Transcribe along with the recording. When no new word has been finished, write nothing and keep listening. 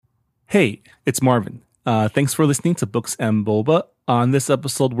Hey, it's Marvin. Thanks for listening to Books and Boba. On this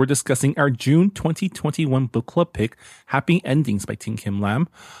episode, we're discussing our June 2021 book club pick, Happy Endings by Tin Kim Lam.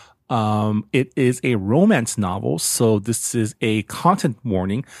 It is a romance novel, so this is a content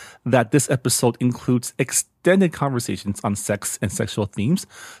warning that this episode includes extended conversations on sex and sexual themes.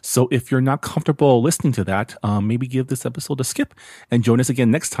 So if you're not comfortable listening to that, maybe give this episode a skip and join us again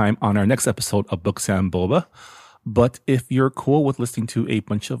next time on our next episode of Books and Boba. But if you're cool with listening to a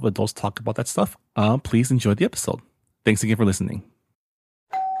bunch of adults talk about that stuff, please enjoy the episode. Thanks again for listening.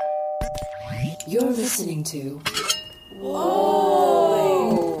 You're listening to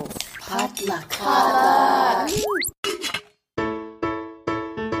Whoa! Potluck.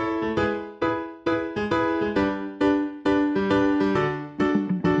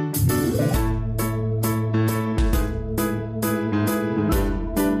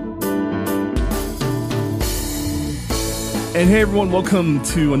 And hey everyone, welcome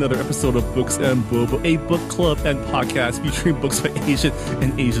to another episode of Books and Boba, a book club and podcast featuring books by Asian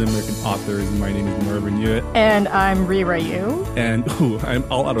and Asian American authors. My name is Marvin Yue. And I'm Rira Yu. And I'm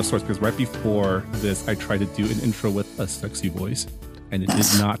all out of sorts because right before this, I tried to do an intro with a sexy voice, and it did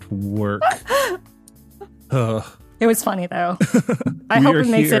not work. It was funny though. I hope it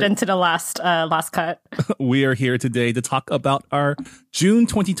makes it into the last cut. We are here today to talk about our June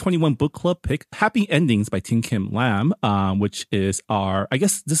 2021 book club pick, Happy Endings by Tin Kim Lam, which is I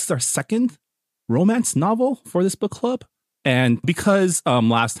guess this is our second romance novel for this book club. And because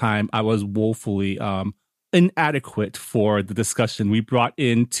last time I was woefully inadequate for the discussion, we brought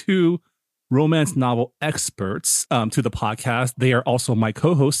in two romance novel experts to the podcast. They are also my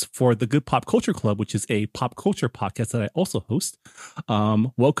co-hosts for the Good Pop Culture Club, which is a pop culture podcast that I also host.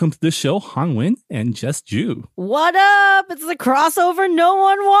 Welcome to the show, Han Wen and Jess Ju. What up? It's the crossover no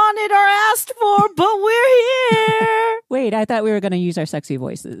one wanted or asked for, but we're here. Wait, I thought we were going to use our sexy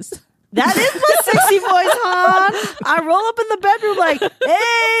voices. That is my sexy voice, Han. I roll up in the bedroom like,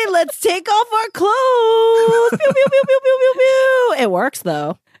 hey, let's take off our clothes. Pew, pew, pew, pew, pew, pew, pew. It works,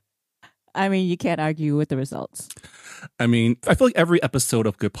 though. I mean, you can't argue with the results. I mean, I feel like every episode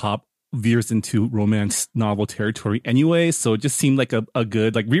of Good Pop veers into romance novel territory anyway, so it just seemed like a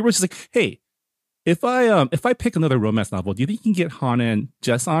good, like, Rira was just like, hey, if I pick another romance novel, do you think you can get Han and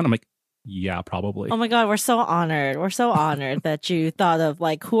Jess on? I'm like, yeah, probably. Oh my God, we're so honored. We're so honored that you thought of,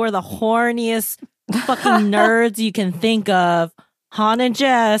 like, who are the horniest fucking nerds you can think of. Han and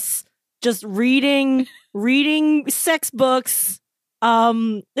Jess just reading sex books.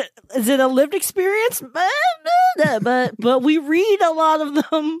 Is it a lived experience? But we read a lot of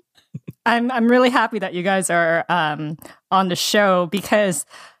them. I'm really happy that you guys are on the show because,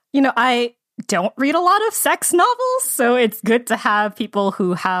 you know, I don't read a lot of sex novels, so it's good to have people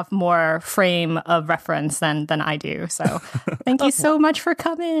who have more frame of reference than I do. So thank you so much for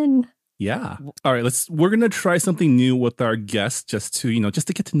coming. Yeah. All right, we're gonna try something new with our guests just to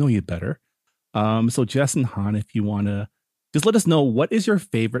get to know you better. So Jess and Han, if you wanna just let us know, what is your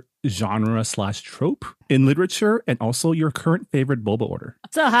favorite genre/trope in literature and also your current favorite boba order?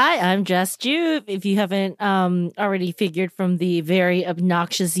 So, hi, I'm Jess Ju. If you haven't already figured from the very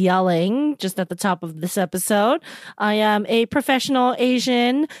obnoxious yelling just at the top of this episode, I am a professional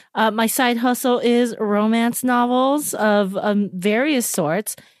Asian. My side hustle is romance novels of various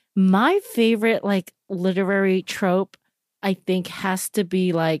sorts. My favorite, like, literary trope, I think, has to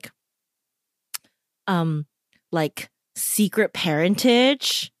be like secret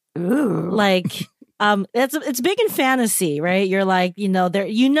parentage. Ooh. Like it's big in fantasy, right? You're like,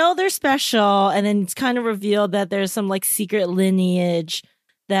 they're special, and then it's kind of revealed that there's some like secret lineage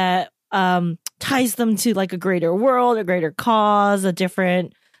that ties them to like a greater world, a greater cause, a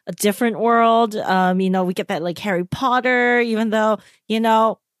different world. We get that like Harry Potter, even though,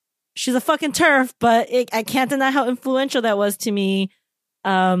 she's a fucking turf, but I can't deny how influential that was to me.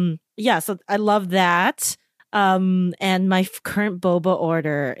 So I love that. And my current boba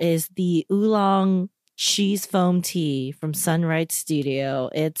order is the oolong cheese foam tea from Sunrise Studio.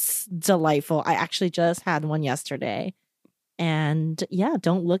 It's delightful. I actually just had one yesterday. And yeah,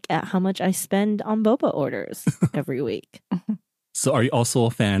 don't look at how much I spend on boba orders every week. So are you also a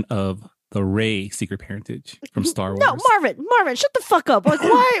fan of the Rey secret parentage from Star Wars? No, Marvin, shut the fuck up. Like,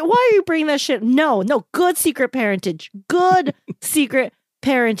 why are you bringing that shit? No, good secret parentage. Good secret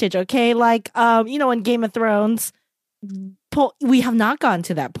parentage, okay? Like, in Game of Thrones, we have not gotten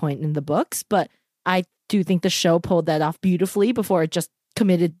to that point in the books, but I do think the show pulled that off beautifully before it just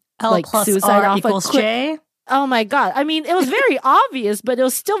committed suicide off a cliff. J. Oh my God. I mean, it was very obvious, but it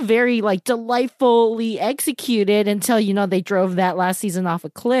was still very like delightfully executed until, they drove that last season off a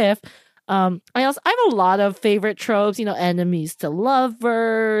cliff. I have a lot of favorite tropes, enemies to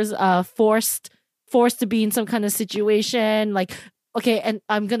lovers, forced to be in some kind of situation. Like, okay, and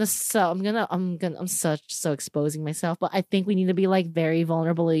I'm so exposing myself, but I think we need to be like very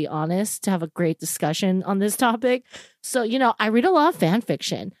vulnerably honest to have a great discussion on this topic. So, I read a lot of fan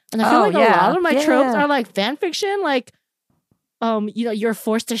fiction, and I feel like a lot of my tropes are like fan fiction, like you're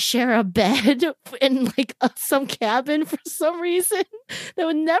forced to share a bed in like some cabin for some reason that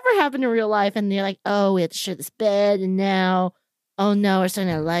would never happen in real life. And you're like, oh, we have to share this bed. And now, oh no, we're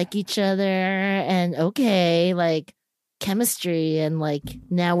starting to like each other. And okay, like chemistry. And like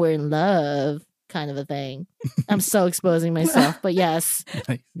now we're in love kind of a thing. I'm so exposing myself. But yes.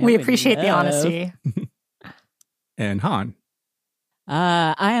 We appreciate the honesty. And Han.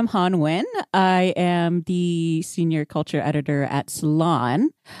 I am Han Wen. I am the senior culture editor at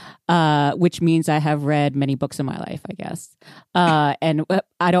Salon, which means I have read many books in my life, I guess. And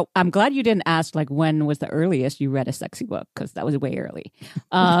I'm glad you didn't ask like when was the earliest you read a sexy book, because that was way early.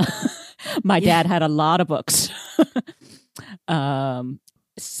 My dad had a lot of books.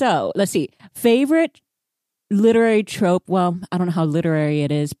 So let's see. Favorite literary trope. Well, I don't know how literary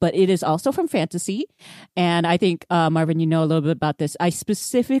it is, but it is also from fantasy. And I think, Marvin, you know a little bit about this. I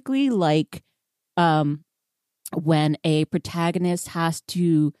specifically like when a protagonist has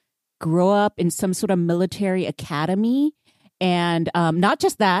to grow up in some sort of military academy. And not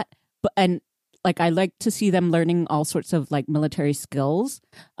just that, but I like to see them learning all sorts of like military skills.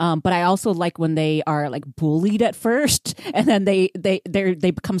 But I also like when they are like bullied at first, and then they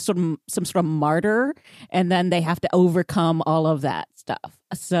become some sort of martyr, and then they have to overcome all of that stuff.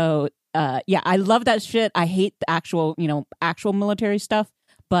 So I love that shit. I hate the actual military stuff,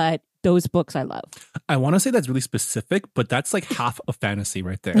 but those books I love. I want to say that's really specific, but that's like half of fantasy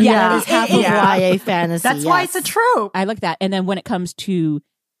right there. Yeah, it's half of YA fantasy. That's why it's a trope. I like that. And then when it comes to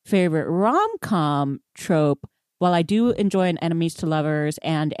favorite rom-com trope, while I do enjoy an enemies to lovers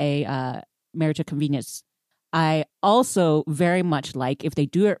and a marriage of convenience, I also very much like, if they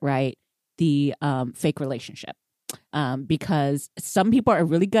do it right, the fake relationship. Because some people are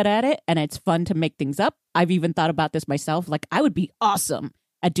really good at it and it's fun to make things up. I've even thought about this myself. Like, I would be awesome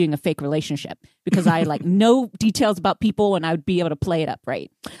at doing a fake relationship because I like know details about people and I would be able to play it up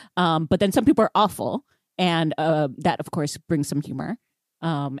right. But then some people are awful, and that of course brings some humor.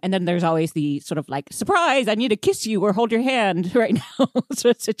 And then there's always the sort of like, surprise, I need to kiss you or hold your hand right now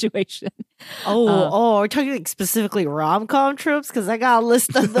sort of situation. We're talking like specifically rom-com tropes, because I got a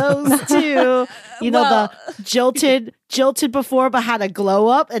list of those too. The jilted before but had a glow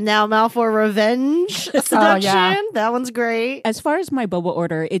up, and now I'm out for revenge seduction. That one's great. As far as my boba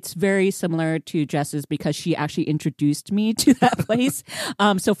order, it's very similar to Jess's because she actually introduced me to that place.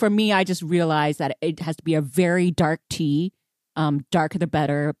 So for me, I just realized that it has to be a very dark tea. Darker the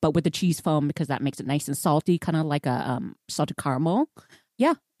better, but with the cheese foam, because that makes it nice and salty, kind of like a salted caramel.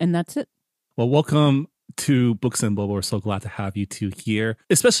 Yeah, and that's it. Well, welcome to Books and Boba. We're so glad to have you two here,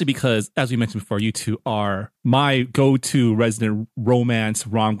 especially because, as we mentioned before, you two are my go-to resident romance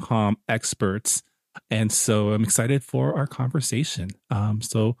rom-com experts. And so I'm excited for our conversation.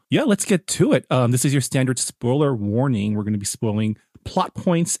 Let's get to it. This is your standard spoiler warning. We're going to be spoiling plot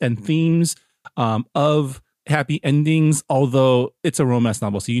points and themes of happy endings, although it's a romance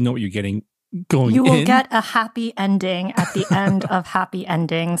novel, so you know what you're getting going in. You will get a happy ending at the end of happy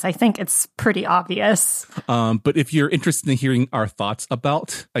endings. I think it's pretty obvious. But if you're interested in hearing our thoughts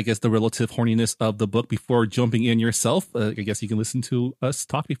about, I guess, the relative horniness of the book before jumping in yourself, I guess you can listen to us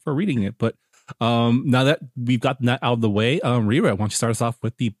talk before reading it. But now that we've gotten that out of the way, Rira, why don't you start us off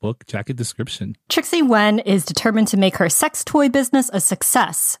with the book jacket description? Trixie Wen is determined to make her sex toy business a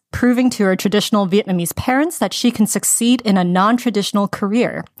success, proving to her traditional Vietnamese parents that she can succeed in a non-traditional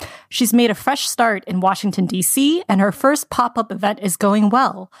career. She's made a fresh start in Washington, D.C., and her first pop-up event is going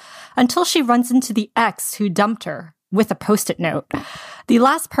well, until she runs into the ex who dumped her, with a Post-it note. The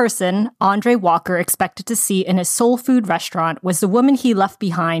last person Andre Walker expected to see in his soul food restaurant was the woman he left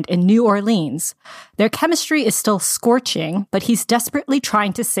behind in New Orleans. Their chemistry is still scorching, but he's desperately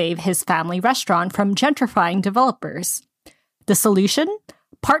trying to save his family restaurant from gentrifying developers. The solution?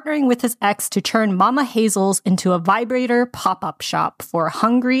 Partnering with his ex to turn Mama Hazel's into a vibrator pop-up shop for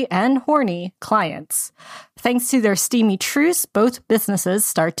hungry and horny clients. Thanks to their steamy truce, both businesses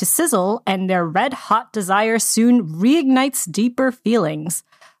start to sizzle, and their red-hot desire soon reignites deeper feelings.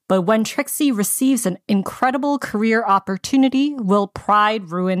 But when Trixie receives an incredible career opportunity, will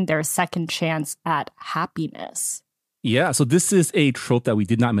pride ruin their second chance at happiness? Yeah, so this is a trope that we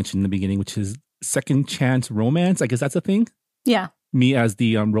did not mention in the beginning, which is second chance romance. I guess that's a thing? Yeah. Me as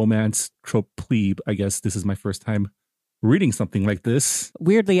the romance trope plebe, I guess this is my first time reading something like this.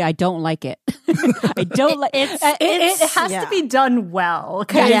 Weirdly, I don't like it. I don't like it has to be done well.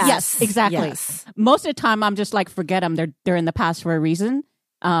 Yes, exactly. Yes. Most of the time, I'm just like, forget them. They're in the past for a reason,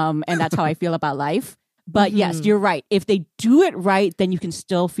 and that's how I feel about life. But yes, you're right. If they do it right, then you can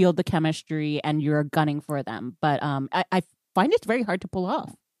still feel the chemistry, and you're gunning for them. But I find it very hard to pull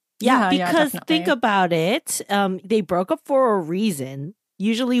off. Yeah, Yeah, because definitely. think about it. They broke up for a reason.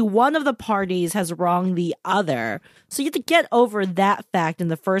 Usually one of the parties has wronged the other. So you have to get over that fact in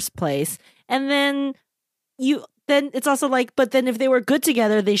the first place. And then it's also like, but then if they were good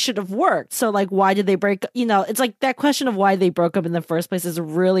together, they should have worked. So like, why did they break? It's like that question of why they broke up in the first place is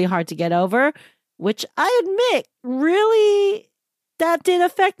really hard to get over, which I admit really that did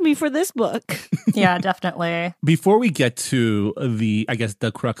affect me for this book. Yeah, definitely. Before we get to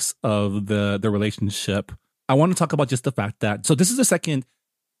the crux of the relationship, I want to talk about just the fact that, so this is the second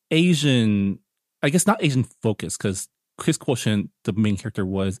Asian, I guess not Asian focus, because Kiss Quotient, the main character,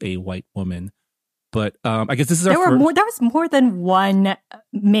 was a white woman. But I guess this is There was more than one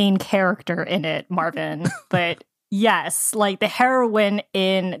main character in it, Marvin. But yes, like the heroine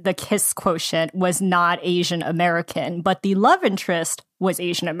in the Kiss Quotient was not Asian American, but the love interest was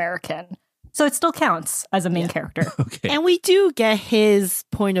Asian American. So it still counts as a main character. Okay. And we do get his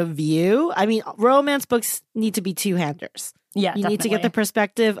point of view. I mean, romance books need to be two-handers. Yeah, You need to get the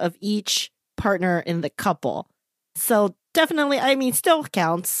perspective of each partner in the couple. So definitely, I mean, still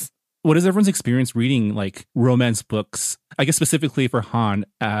counts. What is everyone's experience reading like romance books? I guess specifically for Han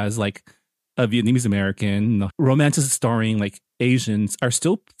as like a Vietnamese American, romances starring like Asians are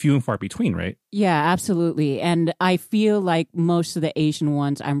still few and far between, right? Yeah, absolutely. And I feel like most of the Asian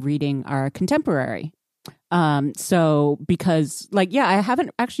ones I'm reading are contemporary. So because like, yeah, I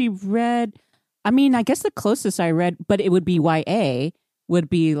haven't actually read, I mean, I guess the closest I read, but it would be YA, would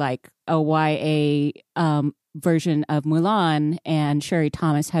be like a YA version of Mulan, and Sherry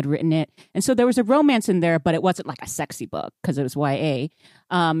Thomas had written it. And so there was a romance in there, but it wasn't like a sexy book because it was YA.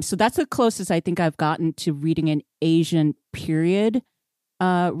 So that's the closest I think I've gotten to reading an Asian period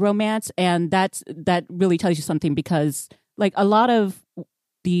romance. And that really tells you something, because like a lot of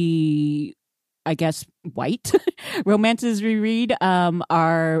the, I guess, white romances we read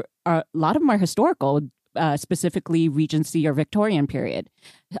are a lot of them are historical, specifically Regency or Victorian period.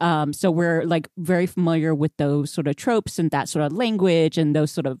 So we're like very familiar with those sort of tropes and that sort of language and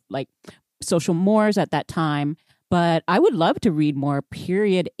those sort of like social mores at that time. But I would love to read more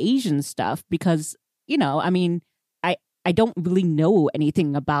period Asian stuff because, I mean, I don't really know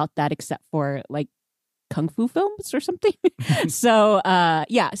anything about that except for like kung fu films or something. So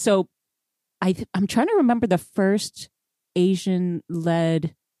so I'm trying to remember the first Asian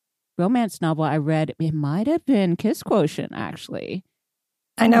led romance novel I read. It might have been Kiss Quotient, actually.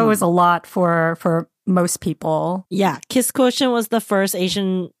 I know it was a lot for most people. Yeah, Kiss Quotient was the first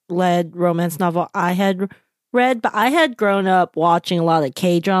Asian-led romance novel I had read, but I had grown up watching a lot of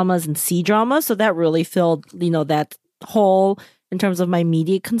K-dramas and C-dramas, so that really filled, that hole in terms of my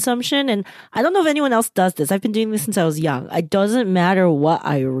media consumption. And I don't know if anyone else does this. I've been doing this since I was young. It doesn't matter what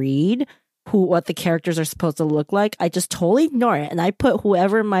I read, what the characters are supposed to look like. I just totally ignore it, and I put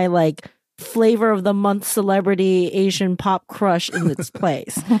whoever my like flavor of the month celebrity Asian pop crush in its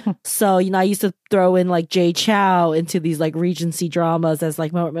place. So, I used to throw in like Jay Chow into these like Regency dramas as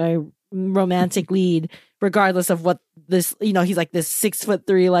like my romantic lead, regardless of what this, he's like this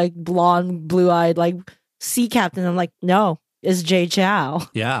 6'3", like blonde, blue-eyed, like sea captain. I'm like, no, it's Jay Chow.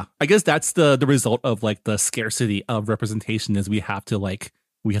 Yeah. I guess that's the result of like the scarcity of representation is we have to make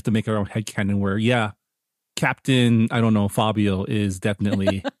our own headcanon where, yeah, Captain, I don't know, Fabio is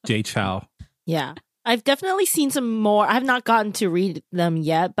definitely Jay Chow. Yeah. I've definitely seen some more. I have not gotten to read them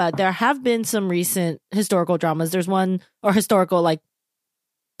yet, but there have been some recent historical dramas. There's one, or historical like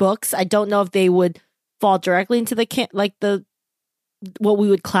books. I don't know if they would fall directly into the what we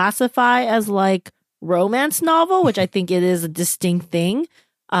would classify as like romance novel, which I think it is a distinct thing.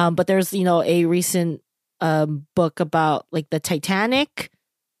 But there's, a recent book about like the Titanic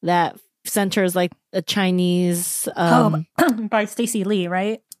that centers like a Chinese by Stacey Lee,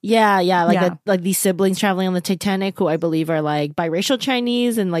 right? Yeah, like these siblings traveling on the Titanic who I believe are like biracial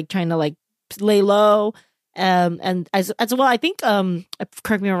Chinese and like trying to like lay low. And as well, I think correct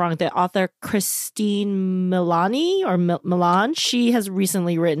me if I'm wrong, the author Christine Milani or Milan, she has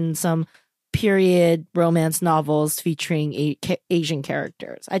recently written some period romance novels featuring Asian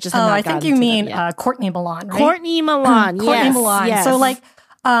characters. I just have not I gotten think you to mean them yet. Courtney Milan, right? Courtney Milan, Courtney yes, Milan. yes. So like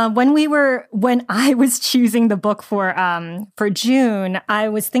When I was choosing the book for June, I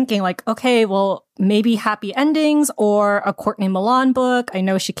was thinking like, okay, well, maybe Happy Endings or a Courtney Milan book. I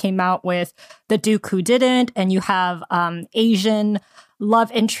know she came out with The Duke Who Didn't, and you have Asian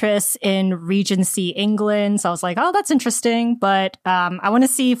love interests in Regency England. So I was like, oh, that's interesting. But I want to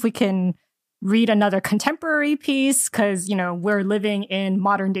see if we can read another contemporary piece because, you know, we're living in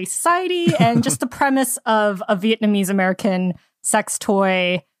modern day society, and just the premise of a Vietnamese American sex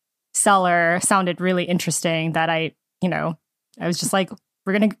toy seller sounded really interesting that I was just like,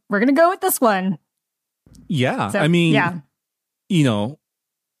 we're gonna go with this one. Yeah. So, I mean, yeah. you know,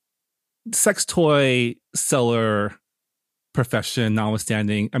 sex toy seller profession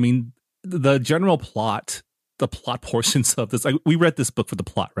notwithstanding, I mean, the general plot, the plot portions of this, we read this book for the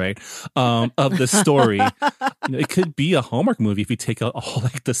plot, right? Of the story. It could be a Hallmark movie if you take out all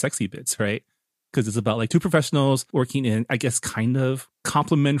like the sexy bits, right? Because it's about like two professionals working in, I guess, kind of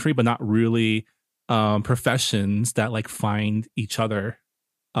complementary, but not really professions that like find each other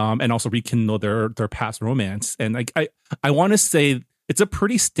and also rekindle their past romance. And like I want to say it's a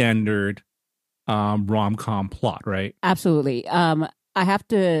pretty standard rom-com plot, right? Absolutely. I have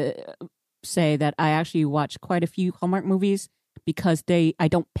to say that I actually watch quite a few Hallmark movies because I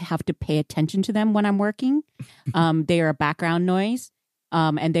don't have to pay attention to them when I'm working. They are a background noise.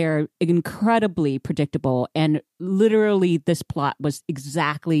 And they're incredibly predictable. And literally, this plot was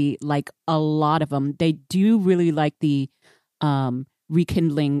exactly like a lot of them. They do really like the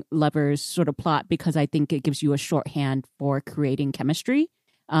rekindling lovers sort of plot because I think it gives you a shorthand for creating chemistry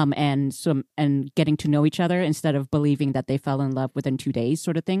and getting to know each other instead of believing that they fell in love within 2 days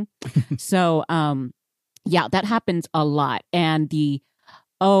sort of thing. So, yeah, that happens a lot. And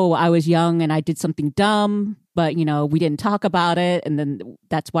I was young and I did something dumb, but, you know, we didn't talk about it. And then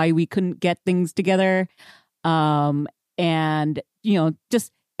that's why we couldn't get things together. And, you know,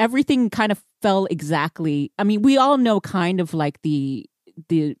 just everything kind of fell exactly. I mean, we all know kind of like the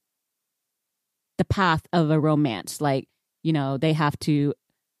path of a romance. Like, you know, they have to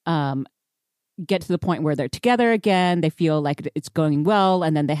get to the point where they're together again. They feel like it's going well.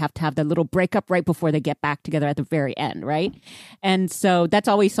 And then they have to have the little breakup right before they get back together at the very end. Right. And so that's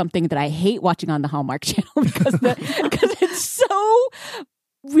always something that I hate watching on the Hallmark Channel because it's so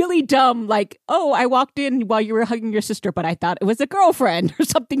really dumb. Like, oh, I walked in while you were hugging your sister, but I thought it was a girlfriend or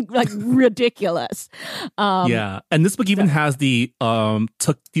something like ridiculous. Yeah. And this book even has the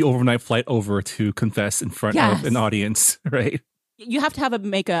took the overnight flight over to confess in front of an audience. Right. You have to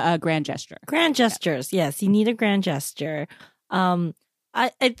make a grand gesture. Grand gestures. Yes, you need a grand gesture.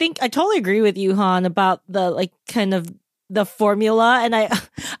 I think I totally agree with you, Han, about the like kind of the formula. And I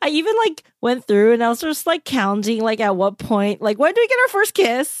even like went through and I was just like counting like at what point, like when do we get our first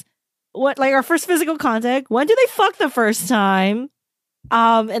kiss? What, like our first physical contact? When do they fuck the first time?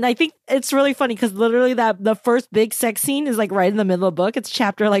 And I think it's really funny because literally the first big sex scene is like right in the middle of the book. It's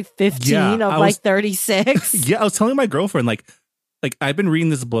chapter like 15 of like 36. Yeah, I was telling my girlfriend like I've been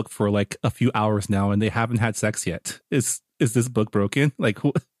reading this book for like a few hours now and they haven't had sex yet. Is this book broken? Like,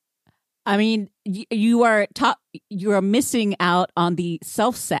 I mean, you are missing out on the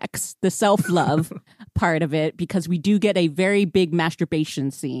self-sex, the self-love part of it, because we do get a very big masturbation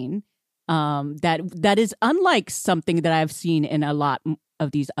scene that is unlike something that I've seen in a lot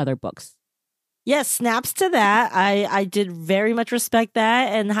of these other books. Yes, snaps to that. I did very much respect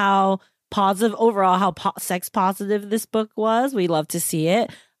that and how positive overall, how sex positive this book was. We love to see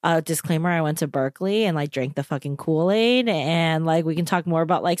it. Disclaimer, I went to Berkeley and like drank the fucking Kool-Aid, and like we can talk more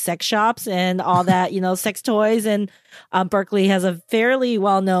about like sex shops and all that, you know, sex toys. And Berkeley has a fairly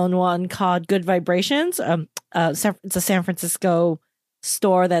well-known one called Good Vibrations. It's a San Francisco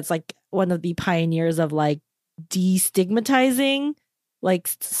store that's like one of the pioneers of like destigmatizing like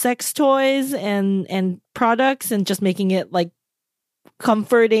sex toys and products and just making it like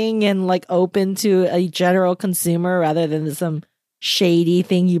comforting and like open to a general consumer rather than some shady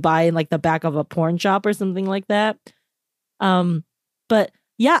thing you buy in like the back of a porn shop or something like that. But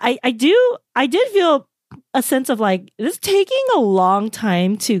yeah, I did feel a sense of like this taking a long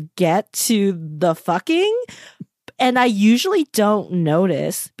time to get to the fucking, and I usually don't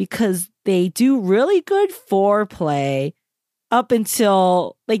notice because they do really good foreplay up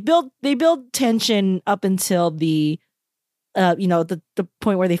until like they build tension up until the the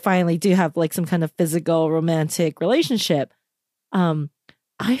point where they finally do have like some kind of physical romantic relationship.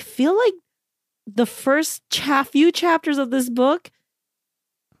 I feel like the first few chapters of this book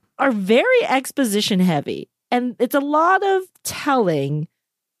are very exposition heavy, and it's a lot of telling,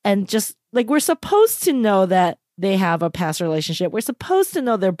 and just like we're supposed to know that they have a past relationship. We're supposed to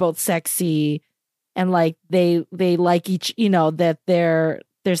know they're both sexy and like they like each, you know, that they're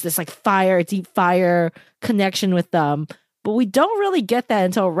there's this like deep fire connection with them. But we don't really get that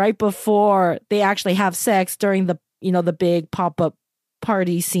until right before they actually have sex during the, the big pop-up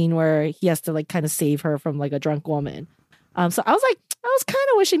party scene where he has to like kind of save her from like a drunk woman. So I was kind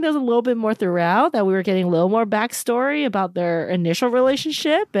of wishing there was a little bit more throughout, that we were getting a little more backstory about their initial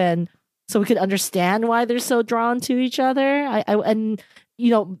relationship, and so we could understand why they're so drawn to each other.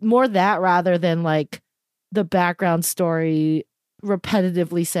 More that rather than like the background story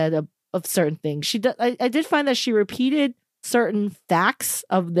repetitively said of certain things. I did find that she repeated certain facts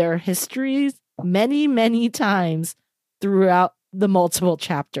of their histories many, many times throughout the multiple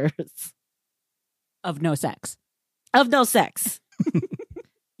chapters. Of no sex.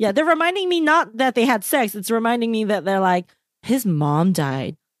 Yeah, they're reminding me not that they had sex. It's reminding me that they're like, his mom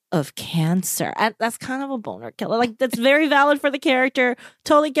died of cancer. And that's kind of a boner killer. Like, that's very valid for the character.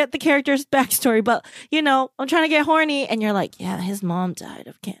 Totally get the character's backstory. But, I'm trying to get horny. And you're like, yeah, his mom died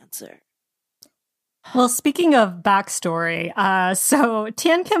of cancer. Well, speaking of backstory, so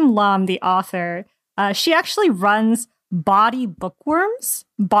Tian Kim Lam, the author, she actually runs Bawdy Bookworms,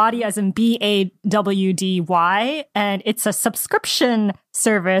 Bawdy as in BAWDY, and it's a subscription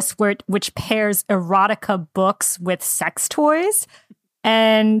service which pairs erotica books with sex toys.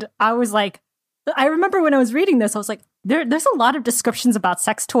 And I was like, I remember when I was reading this, I was like, there's a lot of descriptions about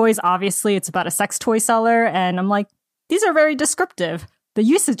sex toys. Obviously, it's about a sex toy seller, and I'm like, these are very descriptive. The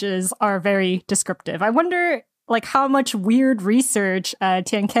usages are very descriptive. I wonder, like, how much weird research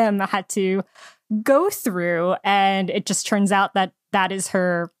Tian Kim had to go through, and it just turns out that is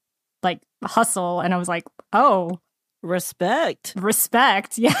her like hustle. And I was like, oh, respect,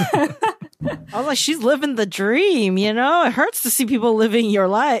 yeah. I was like, she's living the dream. It hurts to see people living your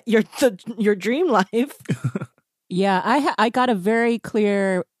life, your dream life. Yeah, I got a very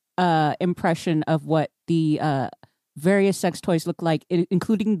clear impression of what the various sex toys look like,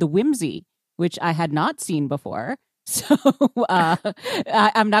 including the Whimsy, which I had not seen before. So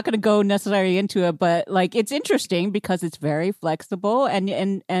I'm not going to go necessarily into it, but like, it's interesting because it's very flexible and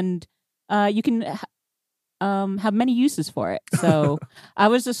you can have many uses for it. So I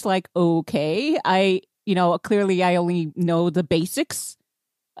was just like, okay, clearly I only know the basics.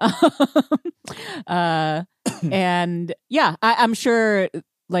 And yeah, I'm sure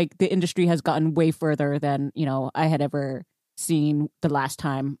like the industry has gotten way further than, I had ever seen the last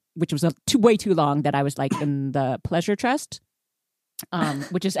time, which was way too long, that I was like in the Pleasure Trust,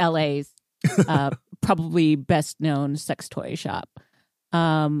 which is LA's probably best known sex toy shop.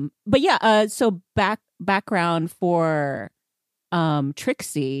 But yeah, so background for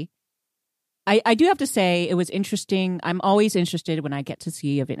Trixie, I do have to say it was interesting. I'm always interested when I get to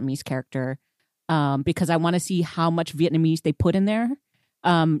see a Vietnamese character, because I want to see how much Vietnamese they put in there.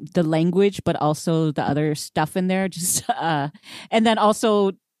 The language, but also the other stuff in there, just and then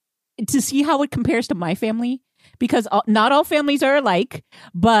also to see how it compares to my family, because not all families are alike,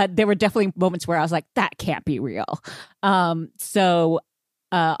 but there were definitely moments where I was like, that can't be real. So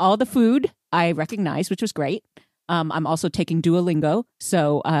all the food I recognized, which was great. I'm also taking Duolingo,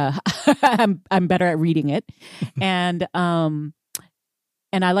 so I'm better at reading it, and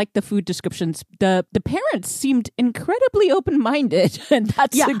I like the food descriptions. The parents seemed incredibly open-minded, and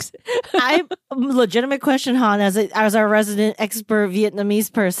that's I legitimate question, Han, as our resident expert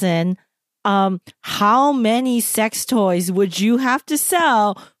Vietnamese person. How many sex toys would you have to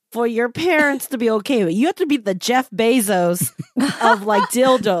sell for your parents to be okay with? You have to be the Jeff Bezos of like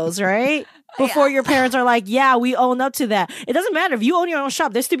dildos, right? Before your parents are like, yeah, we own up to that. It doesn't matter if you own your own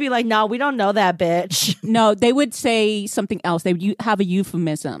shop. They're still be like, no, we don't know that bitch. No, they would say something else. They would have a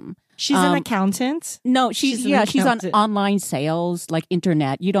euphemism. She's an accountant? No, she's on online sales, like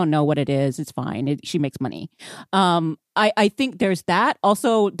internet. You don't know what it is. It's fine. She makes money. I think there's that.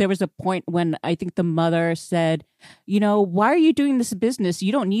 Also, there was a point when I think the mother said, why are you doing this business?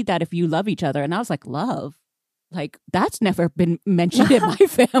 You don't need that if you love each other. And I was like, love? Like, that's never been mentioned in my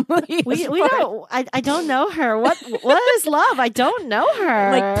family. we don't. I don't know her. What is love? I don't know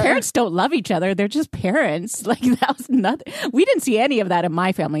her. Like, parents don't love each other. They're just parents. Like, that was nothing. We didn't see any of that in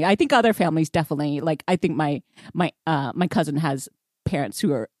my family. I think other families definitely. Like, I think my cousin has parents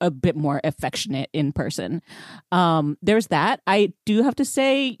who are a bit more affectionate in person. There's that. I do have to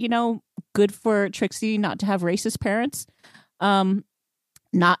say, good for Trixie not to have racist parents.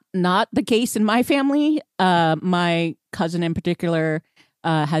 Not the case in my family. My cousin in particular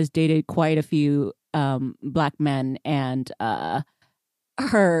has dated quite a few black men, and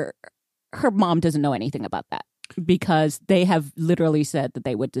her mom doesn't know anything about that because they have literally said that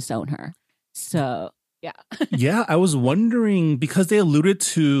they would disown her. So yeah. Yeah, I was wondering, because they alluded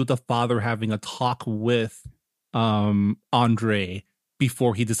to the father having a talk with Andre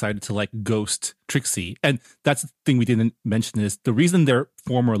before he decided to like ghost Trixie. And that's the thing we didn't mention is the reason they're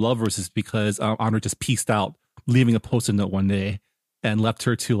former lovers is because Honor just pieced out, leaving a post-it note one day and left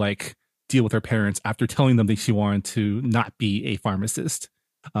her to like deal with her parents after telling them that she wanted to not be a pharmacist,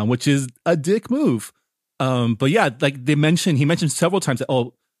 which is a dick move. But yeah, like he mentioned several times that,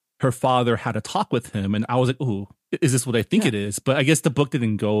 oh, her father had a talk with him. And I was like, oh, is this what I think it is? But I guess the book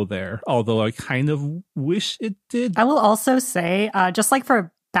didn't go there, although I kind of wish it did. I will also say, just like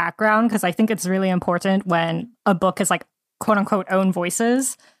for background, because I think it's really important when a book is like quote unquote own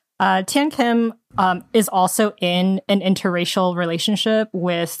voices. Tian Kim is also in an interracial relationship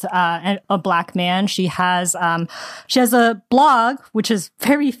with a Black man. She has a blog, which is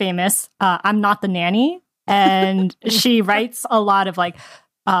very famous, I'm Not the Nanny. And she writes a lot of like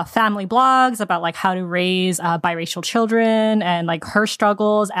family blogs about like how to raise biracial children and like her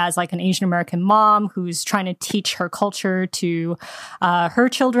struggles as like an Asian American mom who's trying to teach her culture to her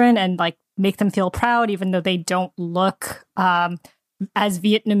children and like make them feel proud, even though they don't look as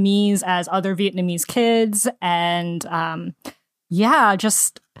Vietnamese as other Vietnamese kids. And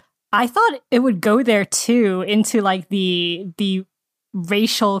just I thought it would go there too, into like the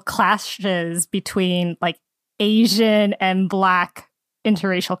racial clashes between like Asian and Black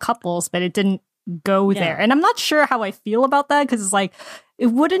interracial couples, but it didn't go there. And I'm not sure how I feel about that, because it's like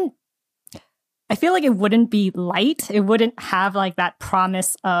I feel like it wouldn't be light. It wouldn't have like that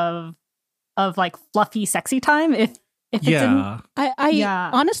promise of like fluffy sexy time if it didn't.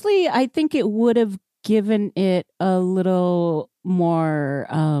 Honestly, I think it would have given it a little more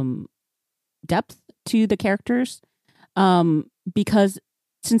depth to the characters, because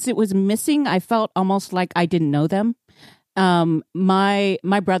since it was missing, I felt almost like I didn't know them. My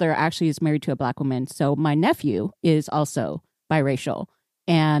brother actually is married to a Black woman, so my nephew is also biracial,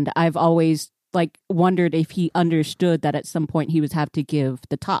 and I've always like wondered if he understood that at some point he would have to give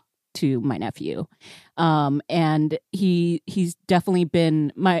the top to my nephew. And he's definitely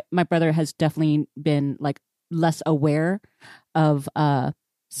been, my brother has definitely been like less aware of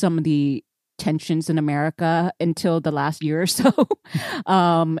some of the tensions in America until the last year or so.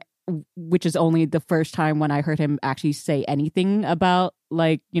 Which is only the first time when I heard him actually say anything about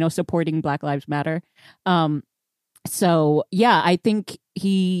like, supporting Black Lives Matter. So yeah, I think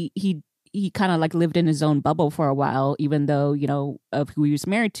he kind of like lived in his own bubble for a while, even though, of who he was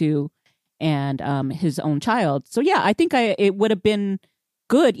married to and his own child. So yeah, I think it would have been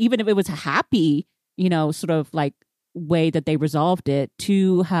good, even if it was a happy, sort of like way that they resolved it,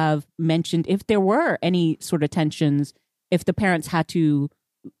 to have mentioned if there were any sort of tensions, if the parents had to,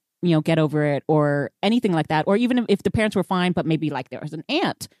 get over it or anything like that. Or even if the parents were fine, but maybe like there was an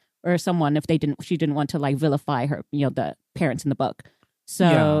aunt or someone, if she didn't want to like vilify her, the parents in the book.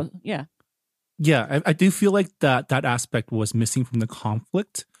 So yeah. Yeah, I do feel like that aspect was missing from the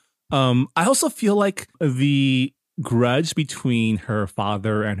conflict. I also feel like the grudge between her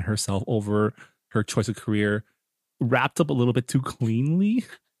father and herself over her choice of career wrapped up a little bit too cleanly.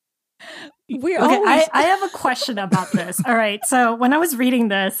 I have a question about this. All right. So when I was reading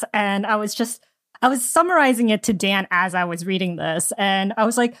this and I was summarizing it to Dan as I was reading this, and I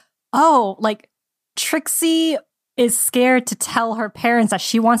was like, oh, like Trixie is scared to tell her parents that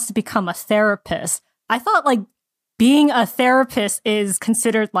she wants to become a therapist. I thought like being a therapist is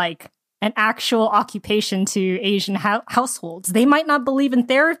considered like an actual occupation to Asian households. They might not believe in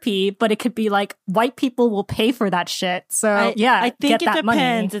therapy, but it could be like white people will pay for that shit. So I think it depends.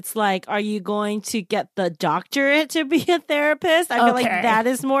 Money. It's like, are you going to get the doctorate to be a therapist? I feel like that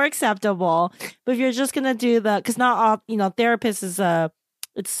is more acceptable. But if you're just gonna do because not all, therapist is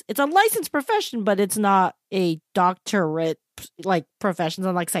it's a licensed profession, but it's not a doctorate like profession,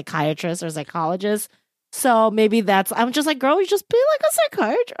 unlike psychiatrists or psychologists. So maybe I'm just like, girl, you just be like a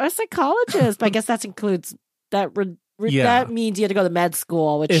psychiatrist or a psychologist. But I guess that includes that. That means you have to go to med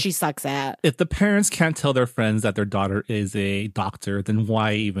school, which she sucks at. If the parents can't tell their friends that their daughter is a doctor, then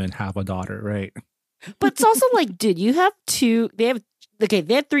why even have a daughter, right? But it's also like, dude, you have they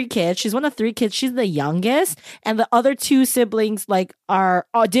have 3 kids. She's one of 3 kids. She's the youngest, and the other 2 siblings like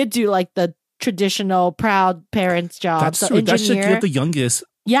did do like the traditional proud parents job. That's true. Engineer. That should give the youngest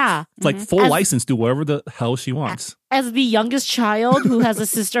like full license, do whatever the hell she wants. As the youngest child who has a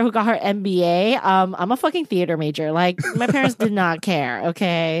sister who got her MBA, I'm a fucking theater major. Like, my parents did not care,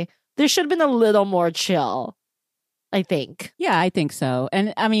 okay? There should have been a little more chill, I think. Yeah, I think so.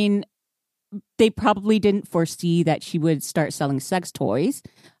 And I mean, they probably didn't foresee that she would start selling sex toys.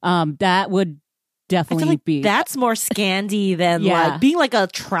 That would definitely like be. that's more Scandi than Yeah. like being like a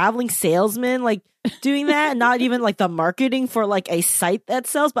traveling salesman, like doing that, and not even like the marketing for like a site that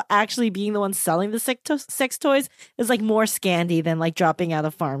sells, but actually being the one selling the sex toys is like more Scandi than like dropping out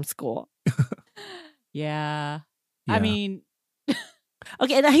of farm school. Yeah. Yeah. I mean,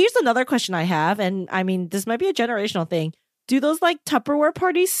 Okay, now here's another question I have, and I mean, this might be a generational thing. Do those like Tupperware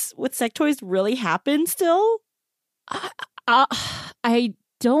parties with sex toys really happen still? I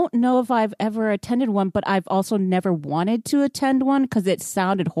don't know if I've ever attended one, but I've also never wanted to attend one because it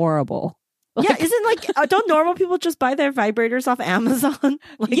sounded horrible. Yeah, isn't like don't normal people just buy their vibrators off Amazon?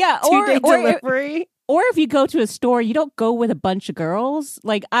 Like, Yeah, 2-day or delivery. Or if you go to a store, you don't go with a bunch of girls.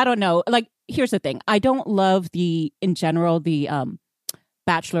 Like, I don't know. Like, here's the thing. I don't love in general, the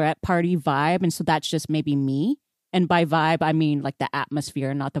bachelorette party vibe. And so that's just maybe me. And by vibe, I mean like the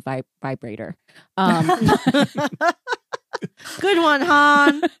atmosphere, not the vibrator. Good one,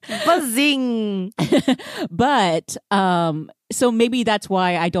 Han. Buzzing. But so maybe that's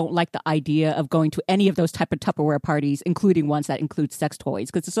why I don't like the idea of going to any of those type of Tupperware parties, including ones that include sex toys,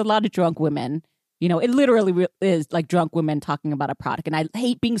 because it's a lot of drunk women. You know, it literally is like drunk women talking about a product. And I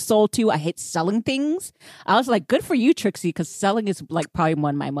hate being sold to. I hate selling things. I was like, good for you, Trixie, because selling is like probably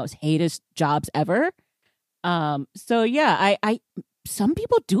one of my most hated jobs ever. So yeah, I some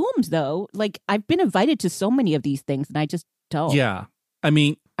people do them though. Like I've been invited to so many of these things and I just don't. Yeah. I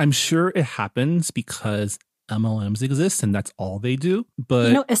mean, I'm sure it happens because MLMs exist and that's all they do. But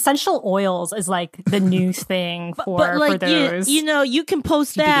You know, essential oils is like the new thing for like those. you know, you can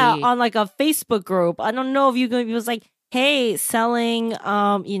post that CBD. on like a Facebook group. I don't know if you can. It was like, hey, selling,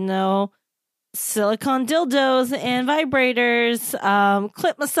 you know, silicone dildos and vibrators,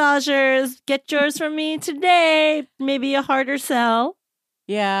 clip massagers. Get yours from me today. Maybe a harder sell.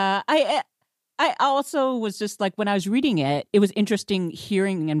 Yeah, I also was just like, when I was reading it, it was interesting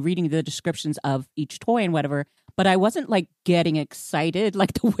hearing and reading the descriptions of each toy and whatever, but I wasn't like getting excited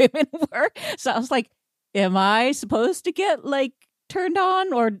like the women were. So I was like, am I supposed to get like turned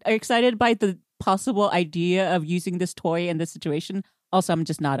on or excited by the possible idea of using this toy in this situation? Also, I'm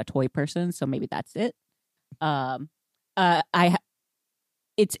just not a toy person, so maybe that's it.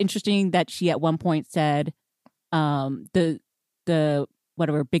 It's interesting that she at one point said, the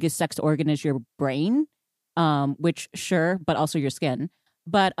whatever biggest sex organ is your brain, which sure, but also your skin.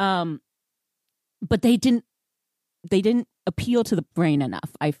 But they didn't appeal to the brain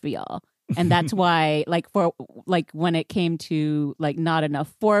enough, I feel. And that's why, when it came to like not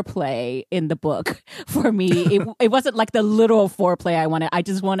enough foreplay in the book for me, it wasn't like the literal foreplay I wanted. I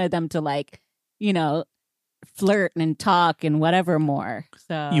just wanted them to like, you know, flirt and talk and whatever more.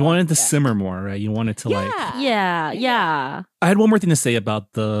 So you wanted to simmer more, right? You wanted to like. Yeah. I had one more thing to say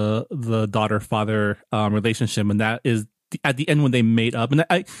about the daughter-father relationship, and that is at the end when they made up.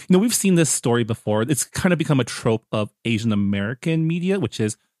 And we've seen this story before. It's kind of become a trope of Asian American media, which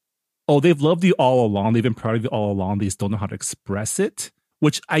is, oh, they've loved you all along. They've been proud of you all along. They just don't know how to express it,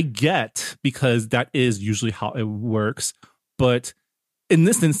 which I get because that is usually how it works. But in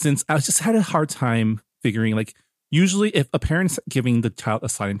this instance, I just had a hard time figuring, like, usually if a parent's giving the child a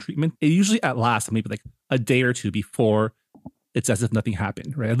silent treatment, it usually at last maybe like a day or two before it's as if nothing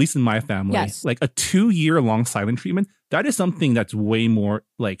happened, right? At least in my family. Yes. Like a 2-year-long silent treatment, that is something that's way more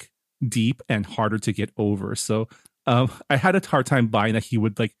like deep and harder to get over. So I had a hard time buying that he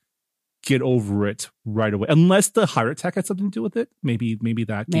would like get over it right away, unless the heart attack had something to do with it. Maybe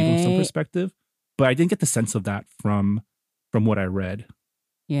that gave him some perspective, but I didn't get the sense of that from what I read.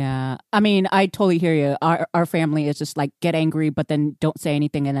 Yeah. I mean, I totally hear you. Our family is just like get angry, but then don't say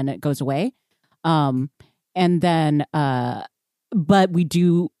anything and then it goes away. And then, but we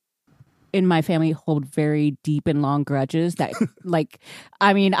do in my family hold very deep and long grudges that like,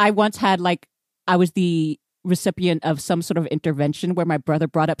 I mean, I once had like, I was the recipient of some sort of intervention where my brother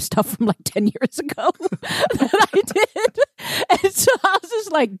brought up stuff from like 10 years ago that I did. And so I was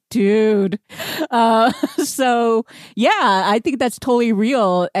just like, dude. So yeah, I think that's totally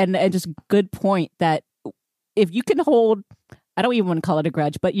real and just good point that if you can hold, I don't even want to call it a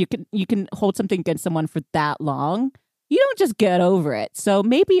grudge, but you can hold something against someone for that long, you don't just get over it. So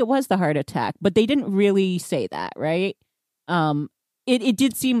maybe it was the heart attack, but they didn't really say that, right? It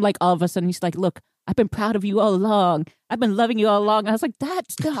did seem like all of a sudden he's like, look, I've been proud of you all along. I've been loving you all along. I was like,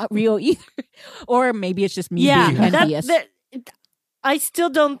 that's not real either. Or maybe it's just me being envious. I still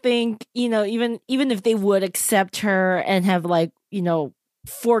don't think, you know, even if they would accept her and have like, you know,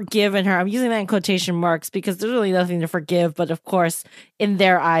 forgiven her. I'm using that in quotation marks because there's really nothing to forgive. But of course, in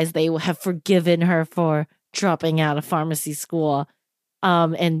their eyes, they have forgiven her for dropping out of pharmacy school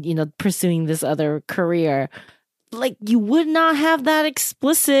and, you know, pursuing this other career. Like, you would not have that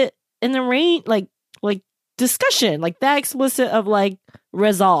explicit in the range, like like discussion, like that explicit of like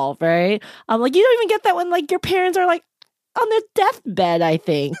resolve, right? Like you don't even get that when like your parents are like on their deathbed, I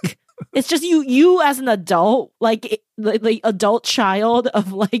think. It's just you as an adult, like adult child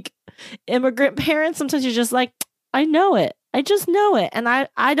of like immigrant parents. Sometimes you're just like, I know it. I just know it. And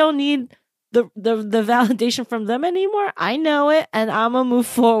I don't need the validation from them anymore. I know it, and I'm gonna move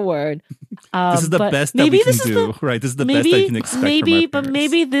forward. This is the best that we can do, right? This is the best that you can expect from our parents. But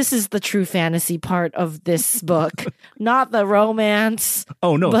maybe this is the true fantasy part of this book, not the romance.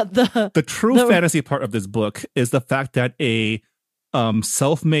 Oh no! But the true fantasy part of this book is the fact that a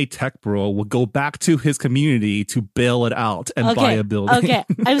self-made tech bro will go back to his community to bail it out and buy a building. Okay,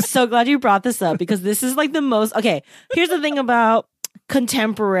 I'm so glad you brought this up because this is like the most. Okay, here's the thing about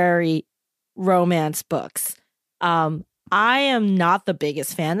contemporary romance books. I am not the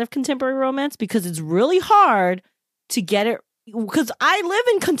biggest fan of contemporary romance because it's really hard to get it, because I live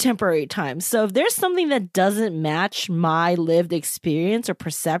in contemporary times. So if there's something that doesn't match my lived experience or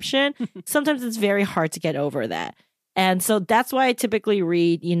perception, sometimes it's very hard to get over that. And so that's why I typically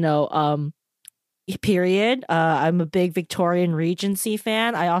read, period. I'm a big Victorian Regency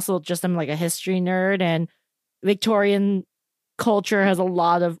fan. I also just am like a history nerd, and Victorian culture has a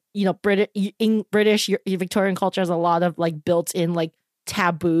lot of, British Victorian culture has a lot of like built-in like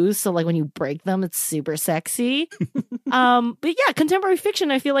taboos. So like when you break them, it's super sexy. But yeah, contemporary fiction,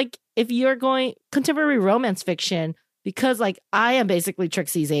 I feel like if you're going contemporary romance fiction, because like I am basically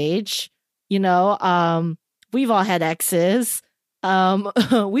Trixie's age, we've all had exes.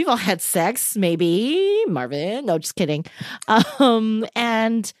 We've all had sex, maybe. Marvin. No, just kidding.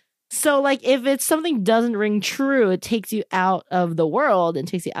 And so like if it's something doesn't ring true, it takes you out of the world and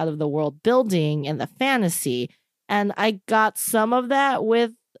takes you out of the world building and the fantasy. And I got some of that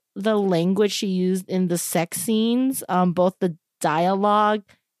with the language she used in the sex scenes, both the dialogue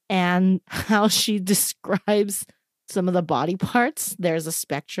and how she describes some of the body parts. There's a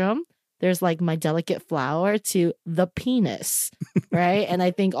spectrum. There's like my delicate flower to the penis, right? And I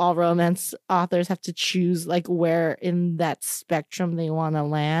think all romance authors have to choose like where in that spectrum they want to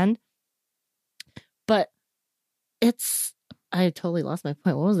land. But I totally lost my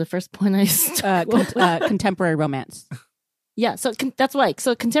point. What was the first point I started? Contemporary romance. Yeah, so that's why.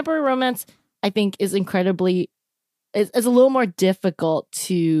 So contemporary romance, I think, is incredibly, is a little more difficult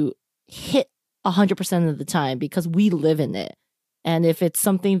to hit 100% of the time because we live in it. And if it's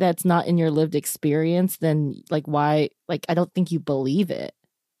something that's not in your lived experience, then like why? Like I don't think you believe it.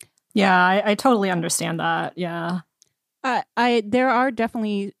 Yeah, I totally understand that. Yeah, there are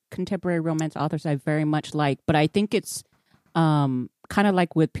definitely contemporary romance authors I very much like, but I think it's kind of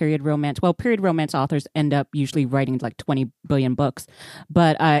like with period romance. Well, period romance authors end up usually writing like 20 billion books,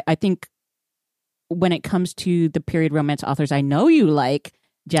 but I think when it comes to the period romance authors I know you like,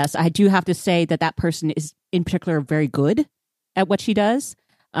 Jess, I do have to say that person is in particular very good at what she does.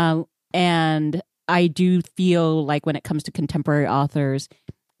 And I do feel like when it comes to contemporary authors,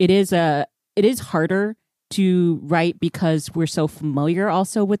 it is harder to write because we're so familiar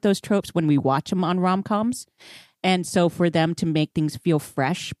also with those tropes when we watch them on rom-coms. And so for them to make things feel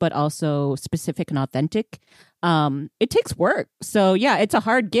fresh, but also specific and authentic, it takes work. So yeah, it's a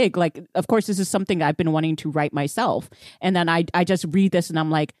hard gig. Like, of course, this is something I've been wanting to write myself. And then I just read this and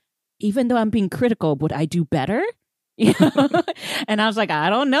I'm like, even though I'm being critical, would I do better? And I was like, I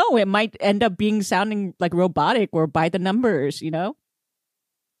don't know. It might end up sounding like robotic or by the numbers,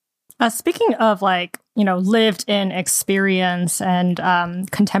 Speaking of like, lived in experience and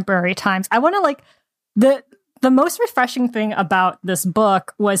contemporary times, I want to like the most refreshing thing about this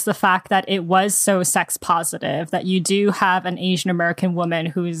book was the fact that it was so sex positive, that you do have an Asian American woman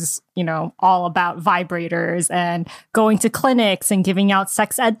who's, all about vibrators and going to clinics and giving out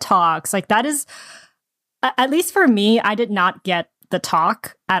sex ed talks. Like that is, at least for me, I did not get the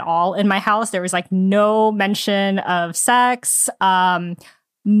talk at all in my house. There was like no mention of sex.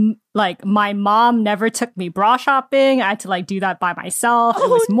 Like my mom never took me bra shopping. I had to like do that by myself. It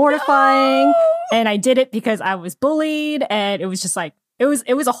was mortifying. No! And I did it because I was bullied, and it was just like it was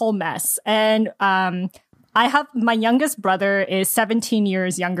a whole mess. And I have my youngest brother is 17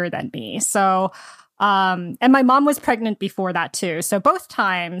 years younger than me. So and my mom was pregnant before that too. So both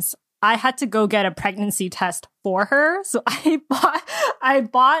times I had to go get a pregnancy test for her. So I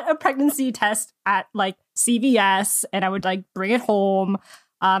bought a pregnancy test at like CVS, and I would like bring it home.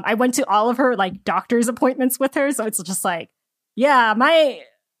 I went to all of her like doctor's appointments with her. So it's just like, yeah,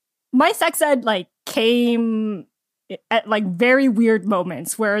 my sex ed like came at like very weird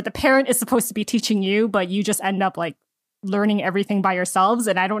moments where the parent is supposed to be teaching you, but you just end up like learning everything by yourselves.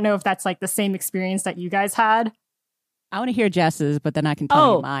 And I don't know if that's like the same experience that you guys had. I want to hear Jess's, but then I can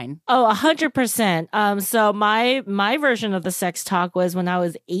tell you mine. Oh, 100%. So my version of the sex talk was when I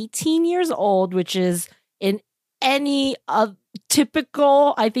was 18 years old, which is in any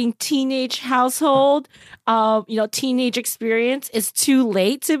typical, I think, teenage household, teenage experience. It's too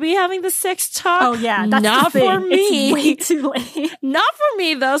late to be having the sex talk. Oh yeah, that's not the thing. for me. It's way too late. Not for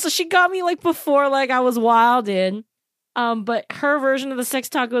me though. So she got me like before, like I was wild in. But her version of the sex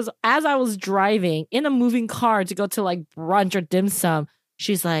talk was as I was driving in a moving car to go to like brunch or dim sum.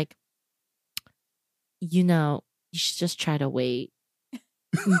 She's like, you should just try to wait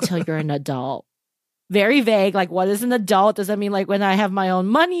until you're an adult. Very vague. Like, what is an adult? Does that mean like when I have my own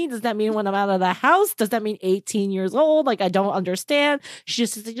money? Does that mean when I'm out of the house? Does that mean 18 years old? Like, I don't understand. She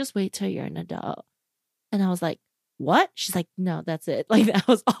just says, just wait till you're an adult. And I was like, what? She's like, no, that's it. Like, that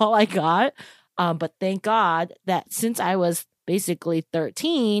was all I got. But thank God that since I was basically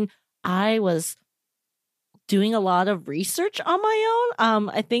 13, I was doing a lot of research on my own.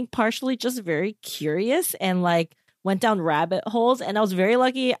 I think partially just very curious and like went down rabbit holes. And I was very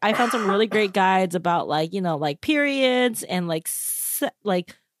lucky. I found some really great guides about like, like periods and like sex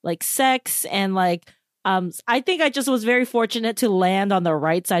and like I think I just was very fortunate to land on the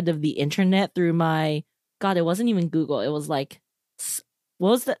right side of the internet through my God, it wasn't even Google. It was like what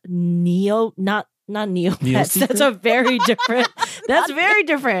was the not Neopets. That's a very different. That's very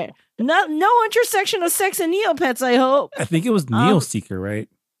different. No intersection of sex and Neopets. I hope. I think it was Neoseeker, right?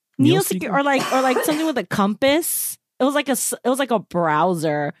 Neoseeker or like something with a compass. It was like a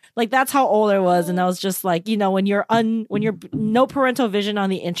browser. Like that's how old I was, and I was just like, when you're no parental vision on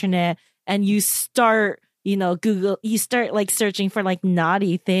the internet, and you start. Google, you start like searching for like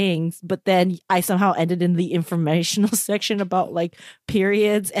naughty things, but then I somehow ended in the informational section about like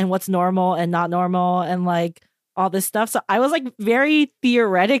periods and what's normal and not normal and like all this stuff. So I was like very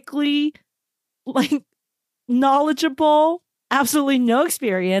theoretically like knowledgeable, absolutely no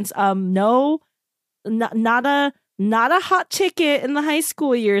experience. Not a hot ticket in the high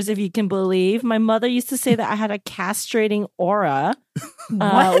school years, if you can believe. My mother used to say that I had a castrating aura,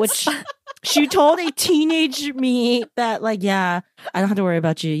 which she told a teenage me that like, yeah, I don't have to worry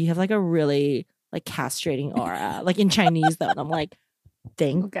about you. You have like a really like castrating aura, like in Chinese though. And I'm like,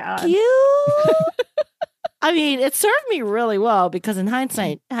 thank you. I mean, it served me really well because in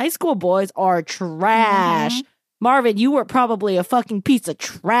hindsight, high school boys are trash. Mm-hmm. Marvin, you were probably a fucking piece of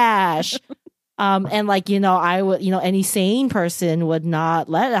trash. And like, I would, any sane person would not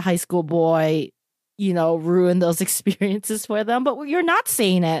let a high school boy, ruin those experiences for them. But you're not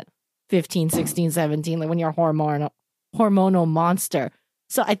sane at 15, 16, 17, like when you're a hormonal monster.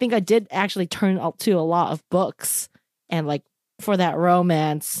 So I think I did actually turn out to a lot of books and like for that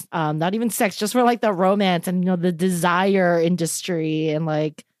romance, not even sex, just for like the romance and, the desire industry and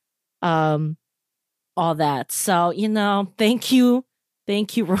like, all that. So, thank you,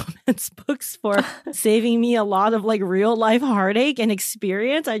 romance books, for saving me a lot of like real life heartache and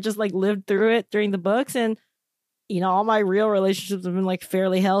experience. I just like lived through it during the books, and all my real relationships have been like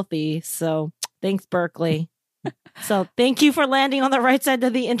fairly healthy. So thanks, Berkeley. So thank you for landing on the right side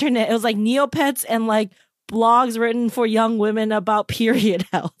of the internet. It was like Neopets and like blogs written for young women about period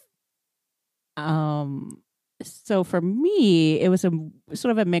health. So for me, it was a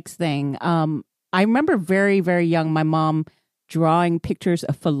sort of a mixed thing. I remember very, very young, my mom drawing pictures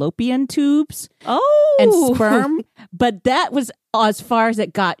of fallopian tubes and sperm, but that was as far as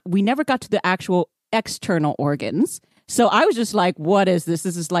it got. We never got to the actual external organs. So I was just like, what is this?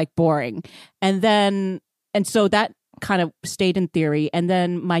 This is like boring. And so that kind of stayed in theory. And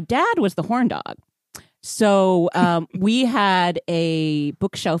then my dad was the horn dog. So we had a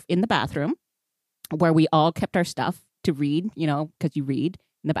bookshelf in the bathroom where we all kept our stuff to read, because you read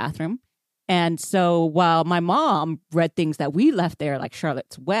in the bathroom. And so while my mom read things that we left there, like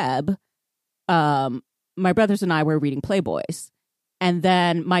Charlotte's Web, my brothers and I were reading Playboys. And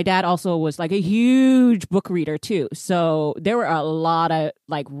then my dad also was like a huge book reader too. So there were a lot of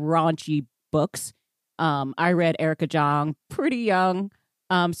like raunchy books. I read Erica Jong pretty young.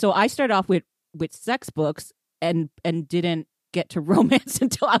 So I started off with sex books and didn't get to romance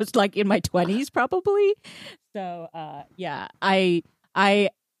until I was like in my 20s probably. So yeah, I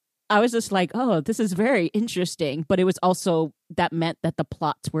was just like, oh, this is very interesting. But it was also, that meant that the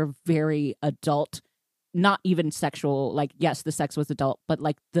plots were very adult. Not even sexual, like, yes, the sex was adult, but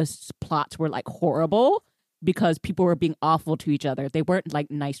like the plots were like horrible because people were being awful to each other. They weren't like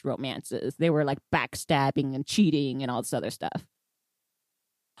nice romances. They were like backstabbing and cheating and all this other stuff.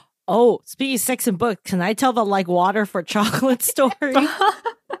 Oh, speaking of sex and books, can I tell the like water for chocolate story?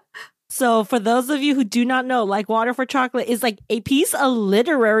 So for those of you who do not know, Like Water for Chocolate is like a piece of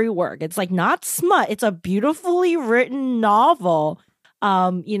literary work. It's like not smut. It's a beautifully written novel,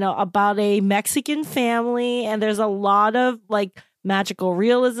 about a Mexican family. And there's a lot of like magical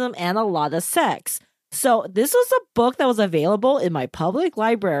realism and a lot of sex. So this was a book that was available in my public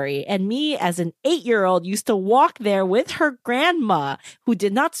library. And me as an 8-year-old used to walk there with her grandma who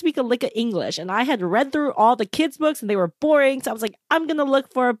did not speak a lick of English. And I had read through all the kids' books and they were boring. So I was like, I'm going to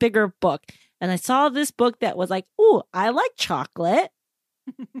look for a bigger book. And I saw this book that was like, ooh, I like chocolate.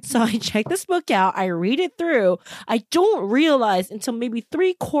 So I check this book out. I read it through. I don't realize until maybe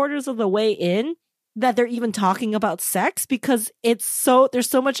 3/4 of the way in that they're even talking about sex because there's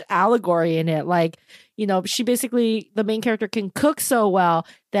so much allegory in it. Like, she basically, the main character can cook so well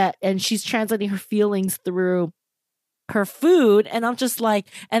and she's translating her feelings through her food. And I'm just like,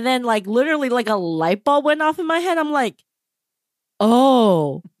 and then like literally like a light bulb went off in my head. I'm like,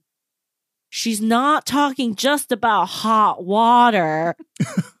 oh, she's not talking just about hot water.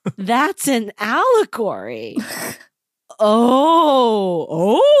 That's an allegory.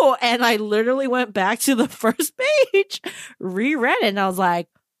 Oh, and I literally went back to the first page, reread it, and I was like,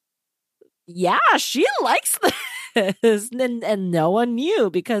 yeah, she likes this. And no one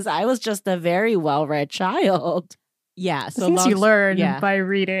knew because I was just a very well-read child. Yeah. So Things you learn by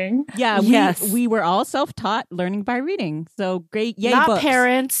reading. Yeah. We were all self-taught learning by reading. So great. Yay, Not books.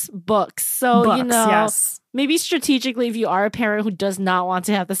 parents, books. So, Books, yes. maybe strategically, if you are a parent who does not want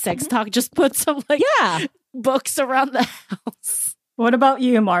to have the sex talk, just put some books around the house. What about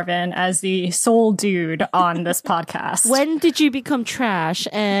you, Marvin, as the sole dude on this podcast? When did you become trash,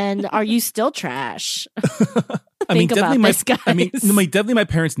 and are you still trash? Definitely guys. my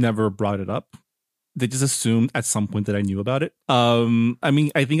parents never brought it up. They just assumed at some point that I knew about it. I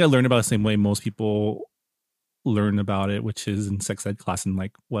think I learned about it the same way most people learn about it, which is in sex ed class in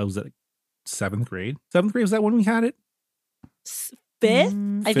like, what was it, 7th grade? 7th grade, was that when we had it?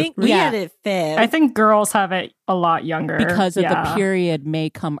 5th? I think we had it 5th. I think girls have it a lot younger. Because of the period may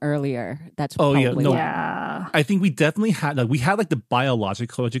come earlier. That's probably yeah. I think we definitely had the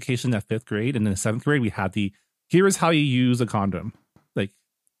biological education at 5th grade, and then in 7th grade we had here is how you use a condom.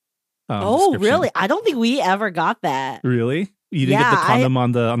 Really? I don't think we ever got that. Really? You didn't get the condom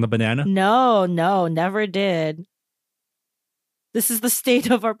on the banana? No, never did. This is the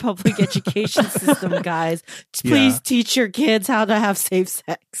state of our public education system, guys. Please teach your kids how to have safe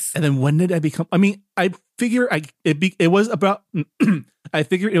sex. And then when did I become? I figure it was about. I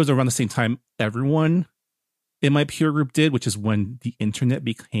figured it was around the same time everyone in my peer group did, which is when the internet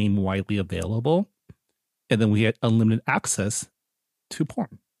became widely available, and then we had unlimited access to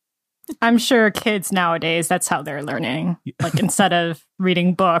porn. I'm sure kids nowadays, that's how they're learning. Like instead of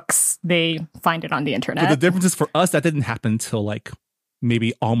reading books, they find it on the internet. But the difference is for us, that didn't happen until like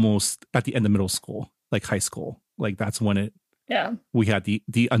maybe almost at the end of middle school, like high school. Like that's when we had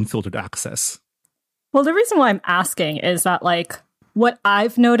the unfiltered access. Well, the reason why I'm asking is that like what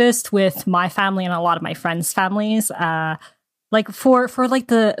I've noticed with my family and a lot of my friends' families, like for like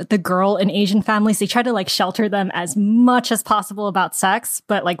the girl in Asian families, they try to like shelter them as much as possible about sex.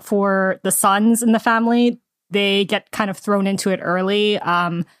 But like for the sons in the family, they get kind of thrown into it early.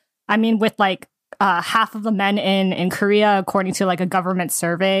 With like half of the men in Korea, according to like a government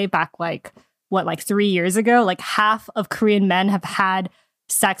survey back like 3 years ago, like half of Korean men have had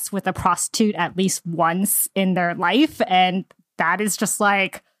sex with a prostitute at least once in their life. And that is just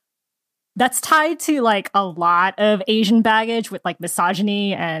like, that's tied to like a lot of Asian baggage with like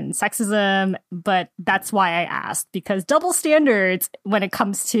misogyny and sexism. But that's why I asked, because double standards when it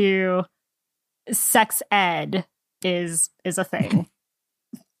comes to sex ed is a thing.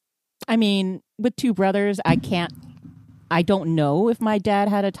 I mean, with two brothers, I don't know if my dad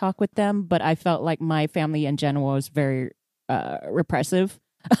had a talk with them, but I felt like my family in general was very repressive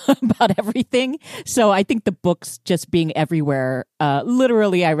about everything. So I think the books just being everywhere,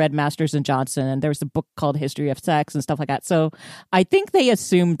 literally I read Masters and Johnson, and there was a book called History of Sex and stuff like that. So I think they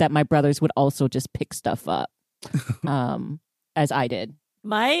assumed that my brothers would also just pick stuff up as I did.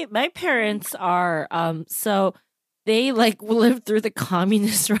 My parents are so they like lived through the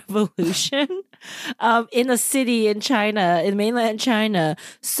communist revolution in a city in China, in mainland China.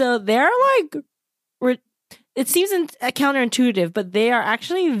 So they're like it seems counterintuitive, but they are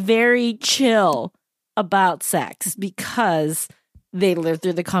actually very chill about sex because they lived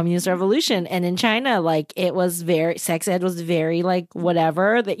through the communist revolution. And in China, like it was sex ed was very like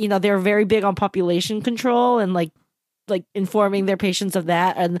whatever that, they're very big on population control and like informing their patients of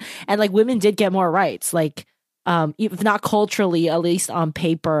that. And like women did get more rights, like, if not culturally, at least on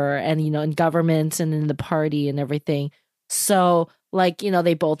paper and, in government and in the party and everything. So, like, you know,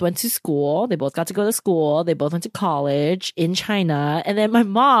 they both went to school. They both got to go to school. They both went to college in China. And then my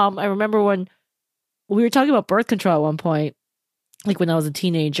mom, I remember when we were talking about birth control at one point, like when I was a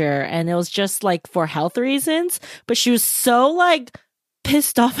teenager, and it was just like for health reasons. But she was so like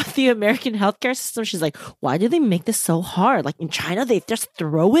pissed off at the American healthcare system. She's like, why do they make this so hard? Like in China, they just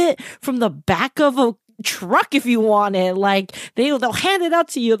throw it from the back of a truck if you want it. Like they'll hand it out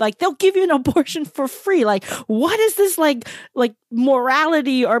to you. Like they'll give you an abortion for free. Like what is this like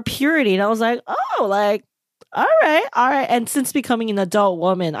morality or purity? And I was like, oh, like all right. And since becoming an adult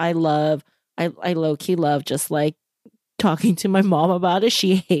woman, I low key love just like talking to my mom about it.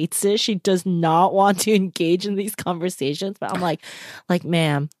 She hates it. She does not want to engage in these conversations. But I'm like,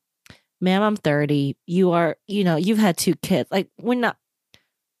 ma'am, I'm 30. You are, you know, you've had 2 kids. Like we're not.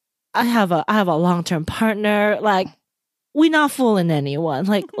 I have a long-term partner. Like we're not fooling anyone.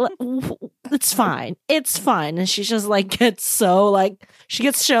 Like it's fine. It's fine. And she just like gets so like she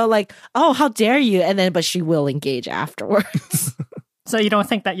gets so like, oh, how dare you? And then but she will engage afterwards. So you don't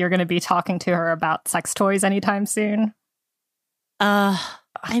think that you're going to be talking to her about sex toys anytime soon?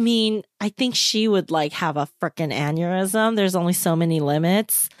 I mean, I think she would like have a freaking aneurysm. There's only so many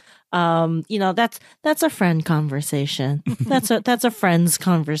limits. You know, that's a friend conversation. That's a friend's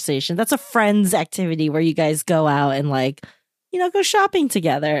conversation. That's a friend's activity where you guys go out and like, you know, go shopping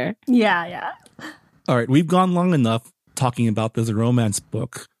together. Yeah. All right, we've gone long enough talking about this romance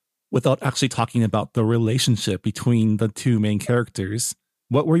book without actually talking about the relationship between the 2 main characters.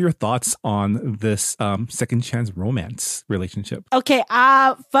 What were your thoughts on this second chance romance relationship? Okay,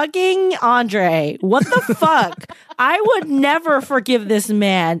 fucking Andre. What the fuck? I would never forgive this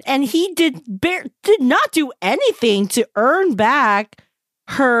man. And he did not do anything to earn back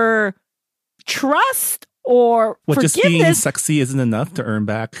her trust or forgiveness. Just being sexy isn't enough to earn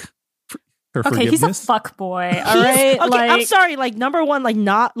back her forgiveness? He's a fuck boy, all right? Okay, I'm sorry. Like, number one, like,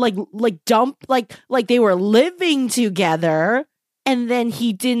 not, like dump, like they were living together. And then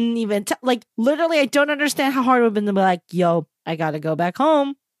he didn't even, like, literally, I don't understand how hard it would have been to be like, yo, I gotta go back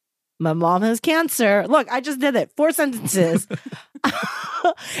home. My mom has cancer. Look, I just did it. 4 sentences.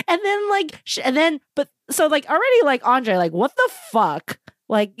 And then, but so, like, already, like, Andre, like, what the fuck?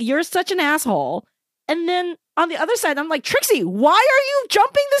 Like, you're such an asshole. And then on the other side, I'm like, Trixie, why are you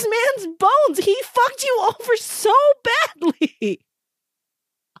jumping this man's bones? He fucked you over so badly.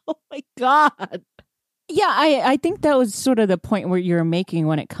 Oh my God. Yeah, I think that was sort of the point where you're making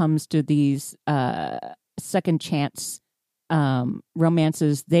when it comes to these second chance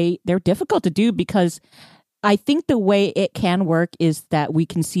romances. They're difficult to do because I think the way it can work is that we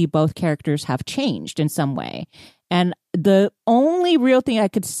can see both characters have changed in some way. And the only real thing I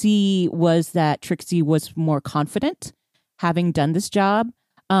could see was that Trixie was more confident having done this job.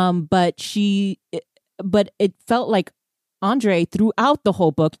 But it felt like Andre throughout the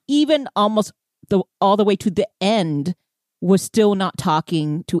whole book, even almost all the way to the end, was still not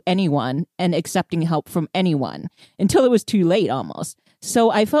talking to anyone and accepting help from anyone until it was too late almost.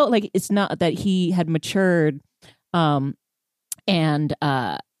 So I felt like it's not that he had matured and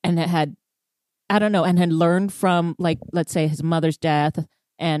had, I don't know, and had learned from, like, let's say his mother's death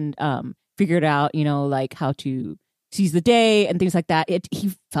and figured out, you know, like how to seize the day and things like that.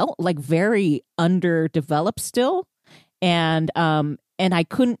 He felt like very underdeveloped still. And I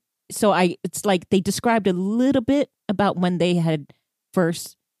couldn't, it's like they described a little bit about when they had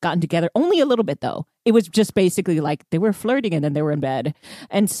first gotten together, only a little bit though. It was just basically like they were flirting and then they were in bed.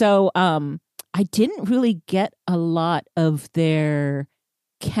 And so I didn't really get a lot of their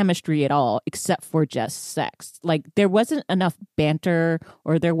chemistry at all, except for just sex. Like there wasn't enough banter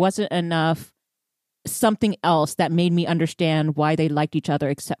or there wasn't enough something else that made me understand why they liked each other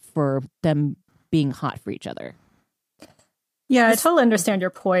except for them being hot for each other. Yeah, I totally understand your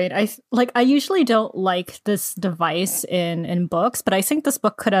point. I usually don't like this device in books, but I think this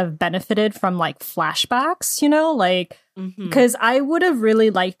book could have benefited from like flashbacks, you know, like because I would have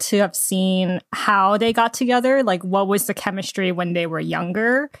really liked to have seen how they got together, like what was the chemistry when they were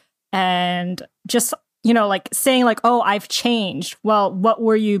younger, and just, you know, like saying like, oh, I've changed. Well, what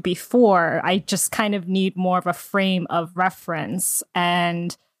were you before? I just kind of need more of a frame of reference.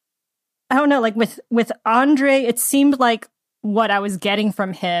 And I don't know, like with Andre, it seemed like what I was getting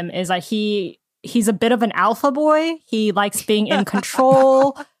from him is that he's a bit of an alpha boy. He likes being in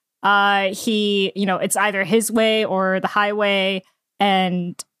control. He, you know, it's either his way or the highway.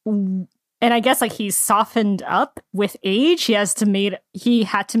 And I guess like he's softened up with age. He had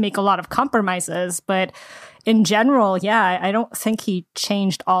to make a lot of compromises, but in general, yeah, I don't think he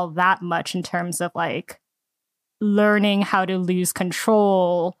changed all that much in terms of like learning how to lose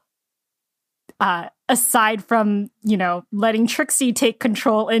control aside from, letting Trixie take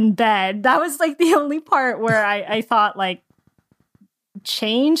control in bed, that was like the only part where I thought like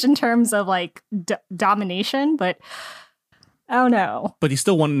changed in terms of like domination, but I don't know. But he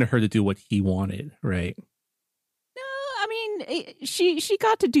still wanted her to do what he wanted, right? I mean, she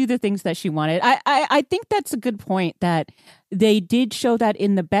got to do the things that she wanted. I think that's a good point, that they did show that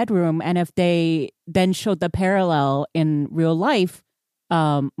in the bedroom, and if they then showed the parallel in real life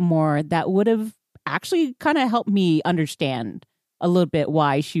more, that would have actually kind of helped me understand a little bit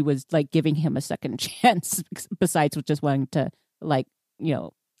why she was like giving him a second chance, besides just wanting to like,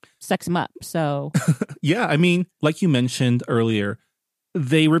 sex him up. So yeah, I mean, like you mentioned earlier,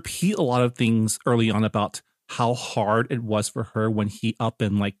 they repeat a lot of things early on about how hard it was for her when he up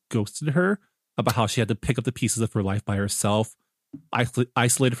and like ghosted her, about how she had to pick up the pieces of her life by herself,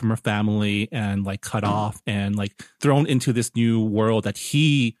 isolated from her family and like cut off and like thrown into this new world that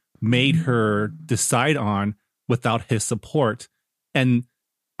he made her decide on without his support. And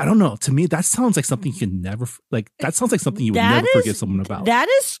I don't know, to me that sounds like something you can never that sounds like something you would never forgive someone about. That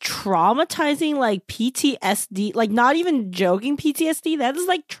is traumatizing, like PTSD, like not even joking PTSD. That is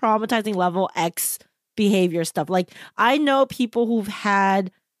like traumatizing level X behavior stuff. Like I know people who've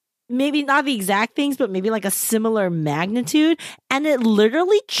had maybe not the exact things, but maybe like a similar magnitude, and it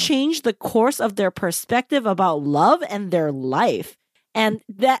literally changed the course of their perspective about love and their life. And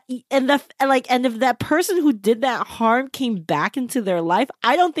if that person who did that harm came back into their life,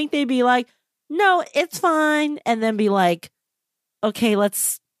 I don't think they'd be like, no, it's fine, and then be like, okay,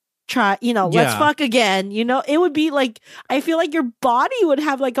 let's try, let's fuck again. It would be like, I feel like your body would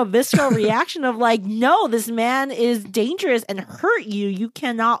have like a visceral reaction of like, no, this man is dangerous and hurt you. You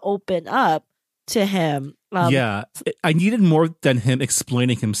cannot open up to him. I needed more than him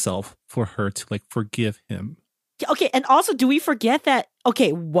explaining himself for her to like forgive him. Okay, and also, do we forget that,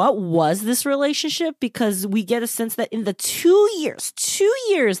 okay, what was this relationship? Because we get a sense that in the 2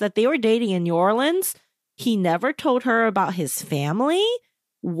 years that they were dating in New Orleans, he never told her about his family,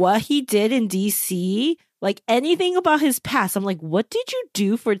 what he did in DC, like anything about his past. I'm like, what did you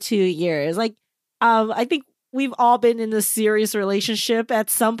do for 2 years? Like, I think we've all been in a serious relationship at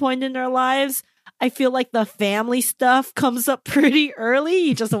some point in our lives. I feel like the family stuff comes up pretty early.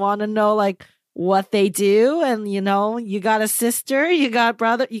 You just want to know, like, what they do, and you got a sister, you got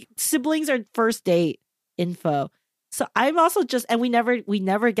brother, siblings are first date info. So I'm also and we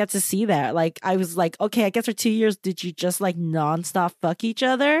never get to see that. Like I was like, okay, I guess for 2 years, did you just like nonstop fuck each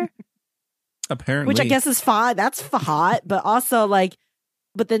other? Apparently, which I guess is fine. That's hot, but also like,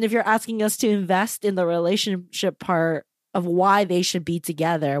 but then if you're asking us to invest in the relationship part of why they should be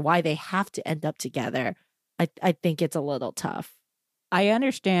together, why they have to end up together, I think it's a little tough. I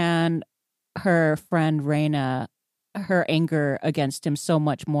understand her friend Raina, her anger against him so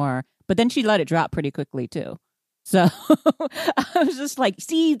much more, but then she let it drop pretty quickly too. So I was just like,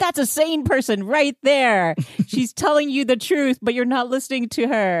 see, that's a sane person right there. She's telling you the truth, but you're not listening to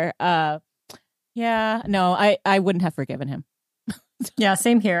her. I wouldn't have forgiven him. Yeah,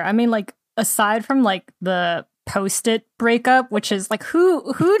 same here. I mean, like, aside from like the Post-it breakup, which is like,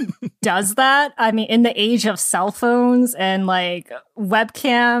 who does that? I mean, in the age of cell phones and like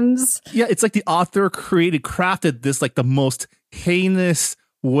webcams. Yeah, it's like the author crafted this like the most heinous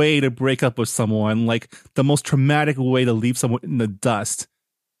way to break up with someone, like the most traumatic way to leave someone in the dust.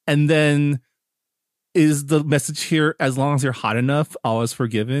 And then is the message here, as long as you're hot enough, all is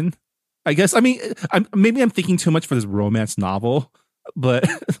forgiven? I guess. I mean, maybe I'm thinking too much for this romance novel, but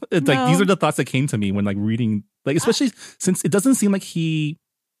it's like these are the thoughts that came to me when like reading, like especially since it doesn't seem like he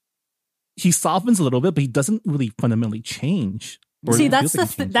softens a little bit, but he doesn't really fundamentally change. See, that's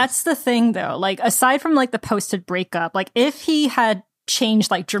the thing though. Like aside from like the Post-it breakup, like if he had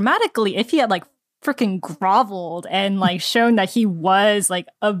changed like dramatically, if he had like freaking groveled and like shown that he was like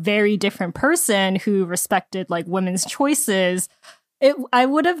a very different person who respected like women's choices, it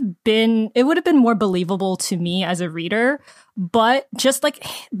would have been more believable to me as a reader. But just like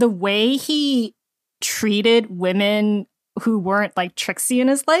the way he treated women who weren't like Trixie in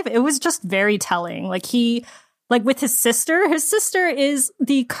his life, it was just very telling. Like with his sister is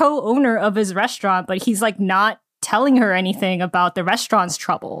the co-owner of his restaurant, but he's like not telling her anything about the restaurant's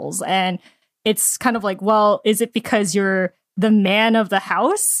troubles. And it's kind of like, well, is it because you're the man of the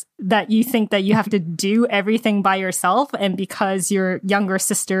house that you think that you have to do everything by yourself? And because your younger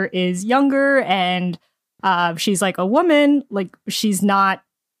sister is younger and she's like a woman, like she's not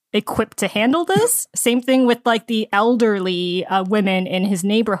equipped to handle this. Same thing with like the elderly women in his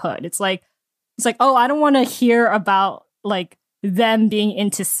neighborhood. It's like, oh, I don't want to hear about like them being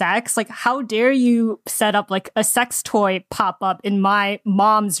into sex. Like, how dare you set up like a sex toy pop up in my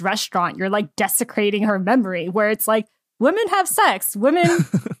mom's restaurant? You're like desecrating her memory, where it's like, women have sex, women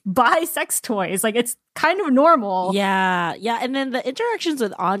buy sex toys. Like, it's kind of normal. Yeah. And then the interactions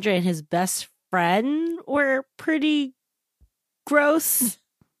with Andre and his best friend were pretty gross.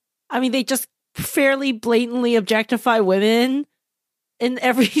 I mean, they just fairly blatantly objectify women in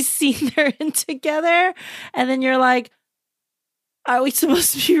every scene they're in together. And then you're like, are we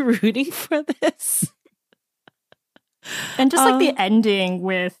supposed to be rooting for this? And just like the ending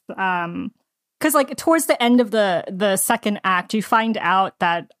with, because like towards the end of the second act, you find out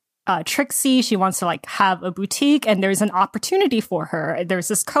that Trixie, she wants to like have a boutique, and there's an opportunity for her. There's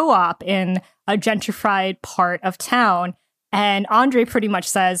this co-op in a gentrified part of town, and Andre pretty much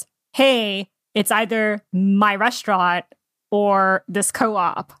says, hey, it's either my restaurant or this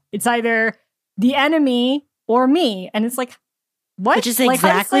co-op. It's either the enemy or me. And it's like, what? Which is like,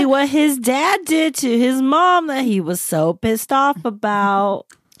 exactly what his dad did to his mom that he was so pissed off about.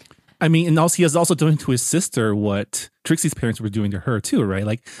 I mean, and also he is also doing to his sister what Trixie's parents were doing to her too, right?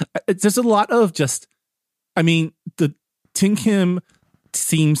 Like, there's a lot of just, I mean, the Tin Kim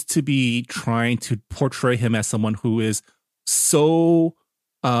seems to be trying to portray him as someone who is so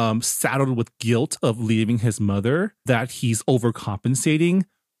saddled with guilt of leaving his mother that he's overcompensating.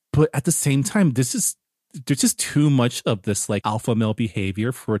 But at the same time, there's just too much of this like alpha male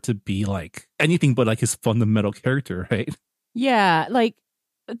behavior for it to be like anything but like his fundamental character, right? Yeah, like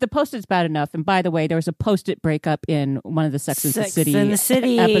the Post-it's bad enough. And by the way, there was a Post-it breakup in one of the Sex and the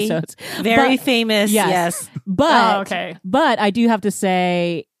City episodes. Very famous, yes. But, okay. But I do have to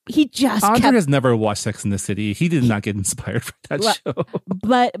say, he just Andre has never watched Sex in the City. He did not get inspired for that show.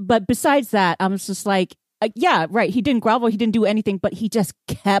 But besides that, I was just like, yeah, right. He didn't grovel. He didn't do anything, but he just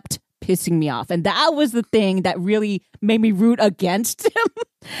kept pissing me off. And that was the thing that really made me root against him.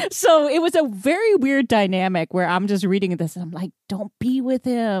 So it was a very weird dynamic where I'm just reading this and I'm like, don't be with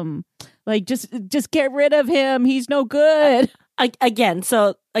him. Like, just get rid of him. He's no good. Again,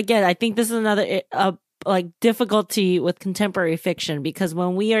 I think this is another like difficulty with contemporary fiction, because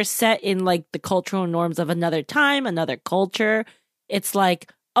when we are set in like the cultural norms of another time, another culture, it's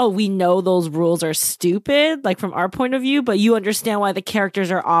like, oh, we know those rules are stupid, like from our point of view, but you understand why the characters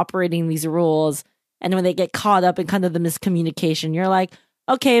are operating these rules. And when they get caught up in kind of the miscommunication, you're like,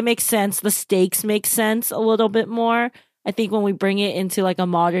 okay, it makes sense. The stakes make sense a little bit more. I think when we bring it into like a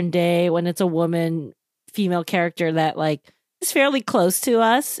modern day, when it's a woman, female character that like is fairly close to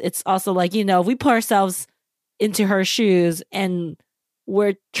us, it's also like, you know, if we put ourselves into her shoes and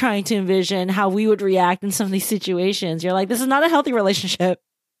we're trying to envision how we would react in some of these situations, you're like, this is not a healthy relationship.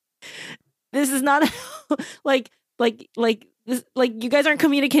 This is not like this, like you guys aren't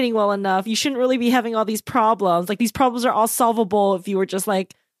communicating well enough. You shouldn't really be having all these problems. Like, these problems are all solvable if you were just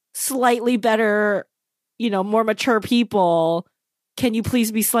like slightly better, you know, more mature people. Can you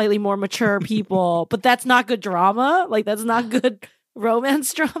please be slightly more mature people? But that's not good drama. Like, that's not good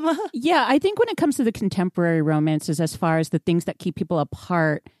romance drama. Yeah, I think when it comes to the contemporary romances, as far as the things that keep people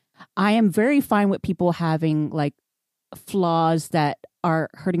apart, I am very fine with people having like flaws that are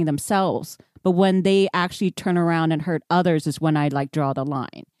hurting themselves. But when they actually turn around and hurt others is when I like draw the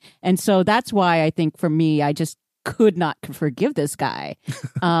line. And so that's why I think for me, I just could not forgive this guy.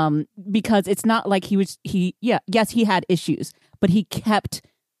 Because it's not like yes, he had issues, but he kept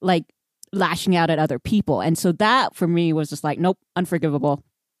like lashing out at other people. And so that for me was just like, nope, unforgivable.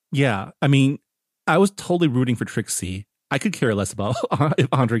 Yeah. I mean, I was totally rooting for Trixie. I could care less about if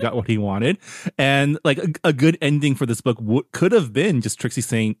Andre got what he wanted. And like a good ending for this book could have been just Trixie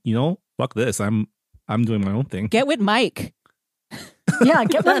saying, you know, fuck this. I'm doing my own thing. Get with Mike. Yeah,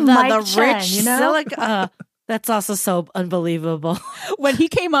 get with Mike the Chen, rich you know? That's also so unbelievable. When he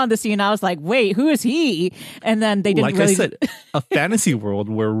came on the scene, I was like, wait, who is he? And then they didn't like really... I said, a fantasy world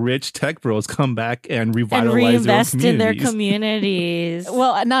where rich tech bros come back and revitalize reinvest their in their communities. communities.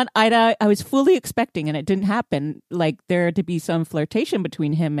 Well, not I was fully expecting, and it didn't happen, like there to be some flirtation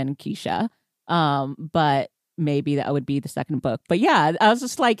between him and Keisha. But maybe that would be the second book. But yeah, I was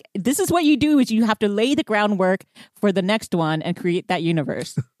just like, this is what you do, is you have to lay the groundwork for the next one and create that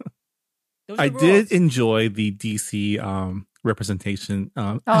universe. I did enjoy the DC representation.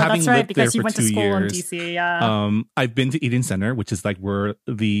 That's right, because you went to school years, in DC. Yeah. I've been to Eden Center, which is like where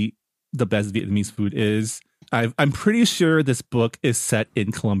the best Vietnamese food is. I'm pretty sure this book is set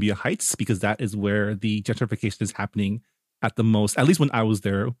in Columbia Heights, because that is where the gentrification is happening at the most. At least when I was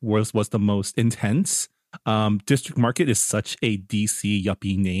there, was the most intense. District Market is such a DC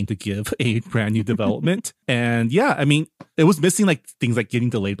yuppie name to give a brand new development. And yeah, I mean, it was missing like things like getting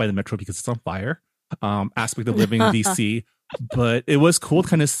delayed by the metro because it's on fire. Aspect of living in DC. But it was cool to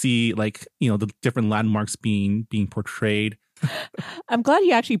kind of see like, the different landmarks being portrayed. I'm glad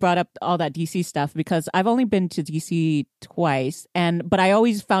you actually brought up all that DC stuff because I've only been to DC twice, but I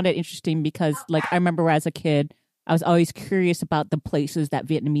always found it interesting because, like, I remember as a kid, I was always curious about the places that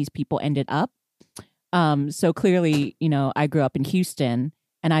Vietnamese people ended up. So clearly, I grew up in Houston,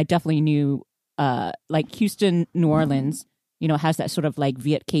 and I definitely knew, like Houston, New Orleans, has that sort of like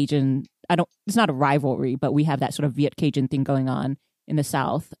Viet Cajun. It's not a rivalry, but we have that sort of Viet Cajun thing going on in the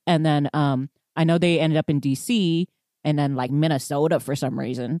South. And then I know they ended up in DC and then like Minnesota for some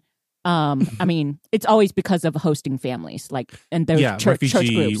reason. I mean, it's always because of hosting families, like, and there's church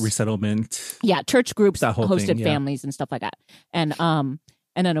refugee groups. resettlement. Yeah, church groups That whole hosted thing, yeah. families and stuff like that. And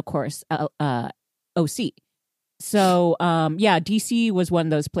then of course OC. So DC was one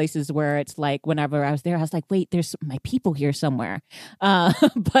of those places where it's like whenever I was there, I was like, wait, there's my people here somewhere.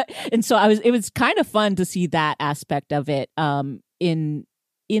 It was kind of fun to see that aspect of it in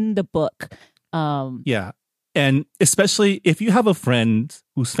the book. Yeah. And especially if you have a friend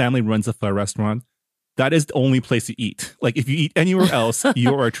whose family runs a pho restaurant, that is the only place you eat. Like if you eat anywhere else,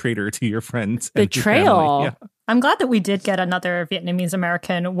 you're a traitor to your friends. And your family. Betrayal. Yeah. I'm glad that we did get another Vietnamese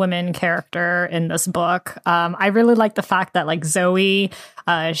American woman character in this book. I really like the fact that like Zoe,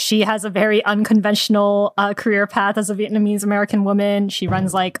 she has a very unconventional career path as a Vietnamese American woman. She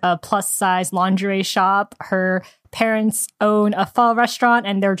runs like a plus size lingerie shop. Her parents own a pho restaurant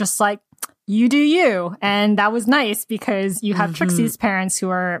and they're just like, you do you. And that was nice because you have Trixie's parents who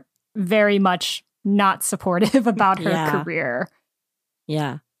are very much not supportive about her career.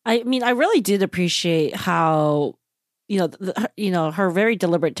 Yeah. I mean, I really did appreciate how, her very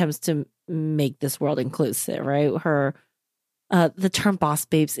deliberate attempts to make this world inclusive, right? Her, the term boss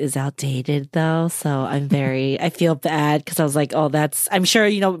babes is outdated though. So I feel bad because I was like, oh, I'm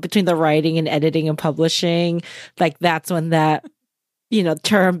sure, between the writing and editing and publishing, like that's when that,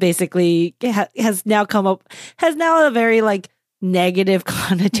 term basically has now a very like negative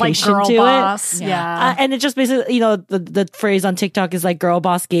connotation like girl to boss. it. Yeah. And it just basically, the phrase on TikTok is like girl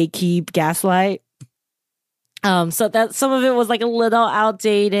boss, gatekeep, gaslight. So that some of it was like a little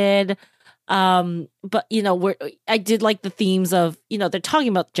outdated. But I did like the themes of, they're talking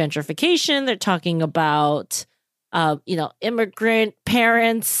about gentrification. They're talking about, immigrant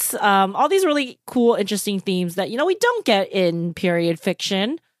parents, all these really cool, interesting themes that, we don't get in period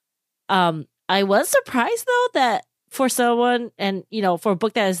fiction. I was surprised though that for someone and, for a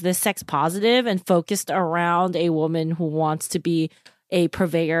book that is this sex positive and focused around a woman who wants to be a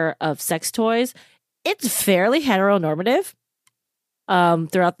purveyor of sex toys, it's fairly heteronormative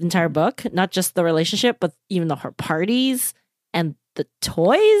throughout the entire book, not just the relationship, but even her parties and the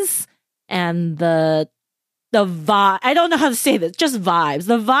toys and the vibe. I don't know how to say this, just vibes.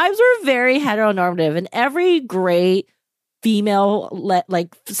 The vibes were very heteronormative, and every great female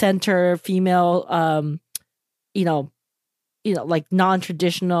center female like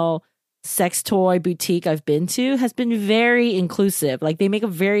non-traditional sex toy boutique I've been to has been very inclusive. Like they make a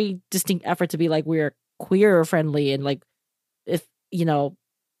very distinct effort to be like, we're queer friendly, and like if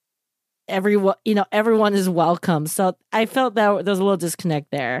everyone is welcome. So I felt that there was a little disconnect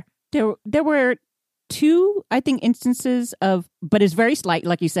there. There were two, I think, instances of, but it's very slight.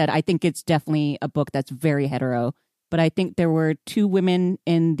 Like you said, I think it's definitely a book that's very hetero. But I think there were two women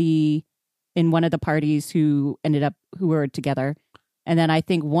in one of the parties who were together. And then I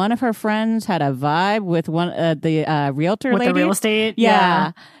think one of her friends had a vibe with the realtor with lady. the real estate.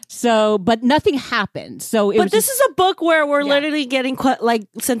 Yeah. So, but nothing happened. So, this is a book where we're literally getting like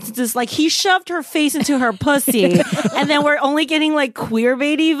sentences like he shoved her face into her pussy, and then we're only getting like queer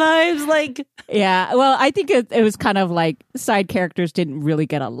baity vibes. Like, yeah. Well, I think it was kind of like side characters didn't really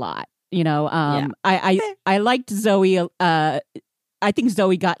get a lot. I liked Zoe. I think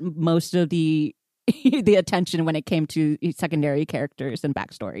Zoe got most of the attention when it came to secondary characters and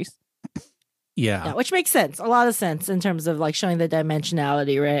backstories. Yeah, which makes sense. A lot of sense in terms of like showing the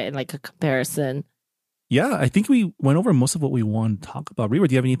dimensionality, right? And like a comparison. Yeah, I think we went over most of what we want to talk about. Reaver,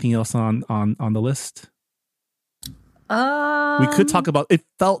 do you have anything else on the list? We could talk about, it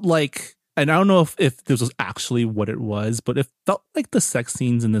felt like, and I don't know if this was actually what it was, but it felt like the sex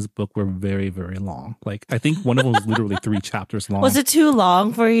scenes in this book were very, very long. Like, I think one of them was literally 3 chapters long. Was it too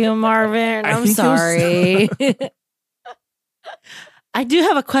long for you, Marvin? I'm sorry. I do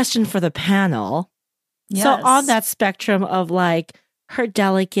have a question for the panel. Yes. So on that spectrum of like her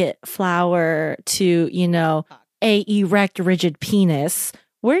delicate flower to, a erect, rigid penis,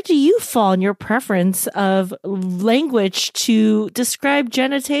 where do you fall in your preference of language to describe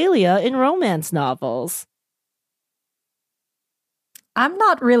genitalia in romance novels? I'm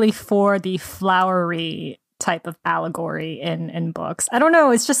not really for the flowery type of allegory in books. I don't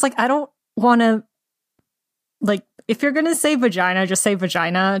know. It's just like I don't want to like if you're gonna say vagina, just say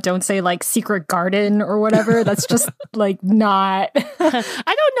vagina. Don't say like secret garden or whatever. That's just like not. I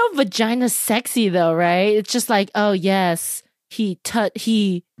don't know. Vagina's sexy though, right? It's just like, oh yes, he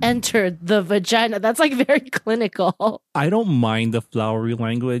entered the vagina. That's like very clinical. I don't mind the flowery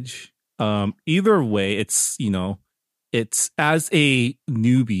language. Either way, it's it's as a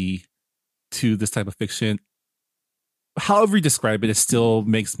newbie to this type of fiction. However you describe it, it still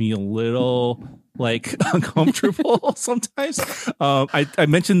makes me a little like uncomfortable sometimes. I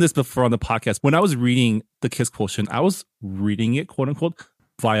mentioned this before on the podcast. When I was reading The Kiss Quotient, I was reading it, quote unquote,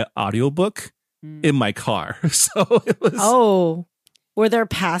 via audiobook in my car. So it was. Oh, were there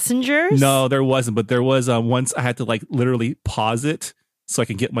passengers? No, there wasn't. But there was once I had to like literally pause it so I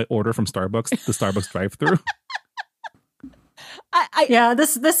can get my order from Starbucks, the Starbucks drive-thru. Yeah,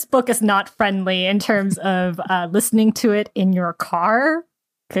 this book is not friendly in terms of listening to it in your car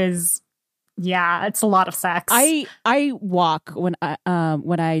because it's a lot of sex. I walk when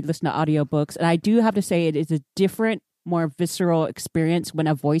I listen to audiobooks, and I do have to say it is a different, more visceral experience when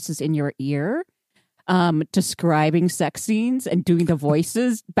a voice is in your ear, describing sex scenes and doing the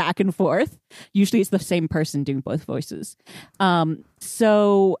voices back and forth. Usually, it's the same person doing both voices.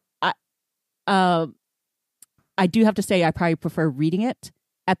 I do have to say I probably prefer reading it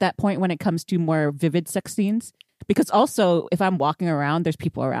at that point when it comes to more vivid sex scenes. Because also, if I'm walking around, there's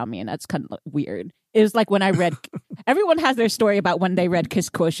people around me, and that's kind of weird. It was like when I read, everyone has their story about when they read Kiss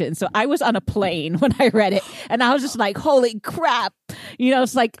Quotient. So I was on a plane when I read it, and I was just like, holy crap.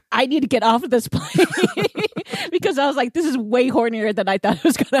 It's like, I need to get off of this plane. Because I was like, this is way hornier than I thought it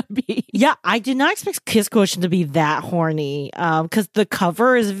was going to be. Yeah, I did not expect Kiss Quotient to be that horny. Because the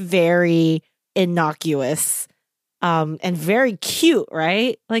cover is very innocuous. And very cute,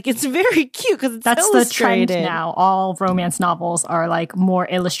 right? Like it's very cute because it's that's illustrated. The trend now. All romance novels are like more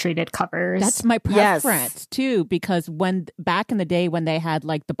illustrated covers. That's my preference too, because when back in the day when they had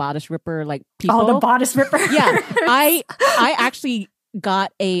like the bodice ripper, like people, the bodice ripper. Yeah, I actually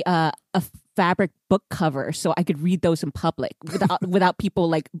got a fabric book cover so I could read those in public without people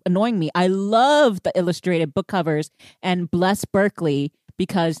like annoying me. I love the illustrated book covers, and bless Berkeley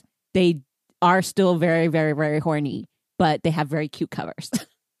because they are still very, very, very horny, but they have very cute covers.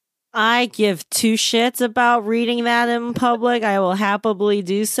 I give two shits about reading that in public. I will happily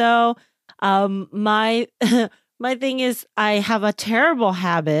do so. My thing is I have a terrible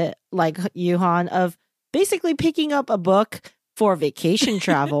habit, like Yuhan, of basically picking up a book for vacation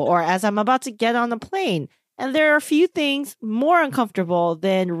travel or as I'm about to get on a plane. And there are a few things more uncomfortable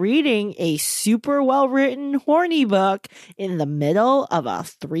than reading a super well-written, horny book in the middle of a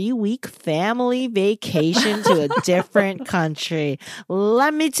 3-week family vacation to a different country.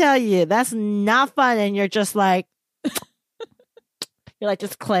 Let me tell you, that's not fun. And you're just like,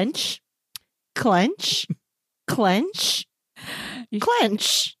 just clench, clench, clench,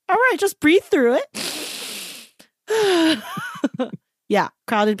 clench. All right, just breathe through it. Yeah,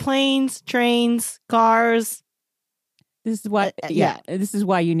 crowded planes, trains, cars. This is why, this is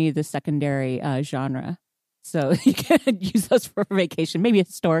why you need the secondary genre, so you can use those for vacation, maybe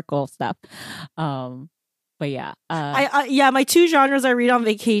historical stuff. But yeah, my two genres I read on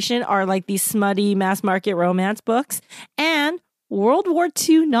vacation are like these smutty mass market romance books and World War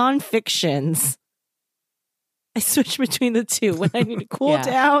II nonfictions. I switch between the two when I need to cool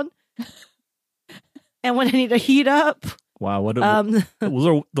down and when I need to heat up. Wow,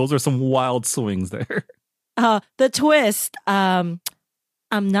 those are some wild swings there. The twist. I'm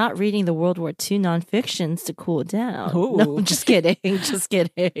not reading the World War II nonfictions to cool down. Ooh. No, just kidding. Just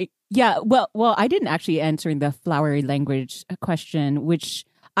kidding. Yeah, well, I didn't actually answer the flowery language question, which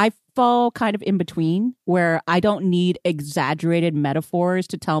I fall kind of in between, where I don't need exaggerated metaphors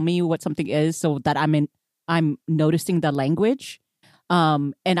to tell me what something is, so that I'm noticing the language.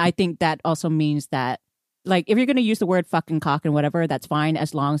 And I think that also means that, like, if you're going to use the word fucking cock and whatever, that's fine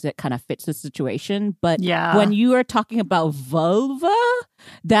as long as it kind of fits the situation. But when you are talking about vulva,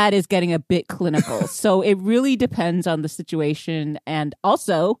 that is getting a bit clinical. So it really depends on the situation and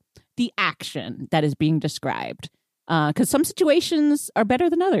also the action that is being described. Because some situations are better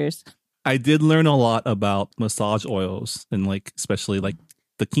than others. I did learn a lot about massage oils and like especially like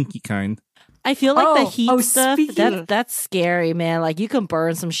the kinky kind. I feel like the heat stuff, that's scary, man. Like you can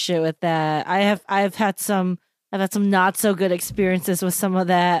burn some shit with that. I've had some not so good experiences with some of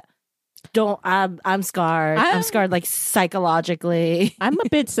that. I'm scarred. I'm scarred like psychologically. I'm a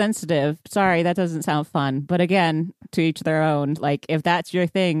bit sensitive. Sorry, that doesn't sound fun. But again, to each their own. Like if that's your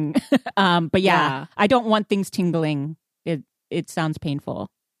thing. But yeah, I don't want things tingling. It sounds painful.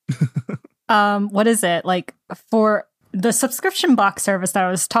 what is it? Like for the subscription box service that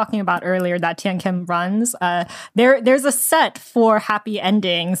I was talking about earlier that Tian Kim runs, there's a set for happy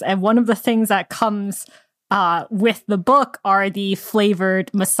endings. And one of the things that comes with the book are the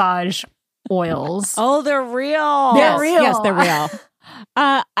flavored massage oils. Oh, they're real. They're real. Yes, they're real.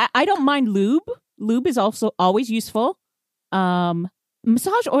 I don't mind lube. Lube is also always useful.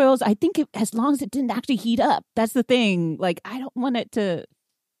 Massage oils, I think as long as it didn't actually heat up. That's the thing. Like, I don't want it to...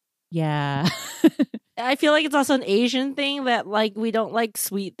 Yeah. I feel like it's also an Asian thing that like we don't like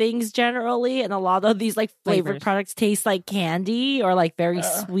sweet things generally, and a lot of these like flavored Flavors. products taste like candy or like very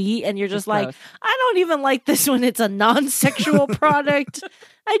sweet, and you're just It's like, gross. I don't even like this when it's a non-sexual product.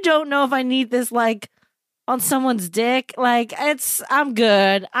 I don't know if I need this like on someone's dick. Like I'm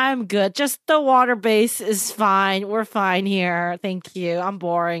good. Just the water base is fine. We're fine here. Thank you. I'm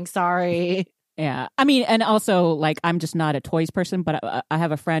boring. Sorry. Yeah. I mean, and also, like, I'm just not a toys person, but I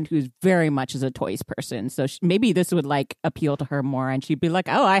have a friend who's very much is a toys person. So maybe this would, like, appeal to her more. And she'd be like,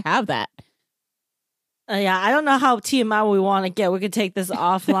 oh, I have that. Yeah, I don't know how TMI we want to get. We could take this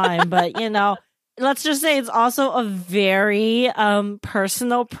offline, but, you know, let's just say it's also a very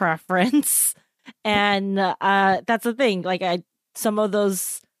personal preference. And that's the thing. Like, some of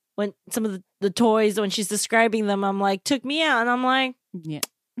the toys, when she's describing them, I'm like, took me out. And I'm like, Yeah.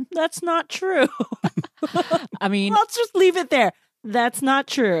 that's not true. I mean, Let's just leave it there. That's not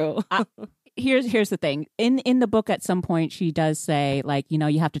true. here's the thing. In the book, at some point, she does say, like, you know,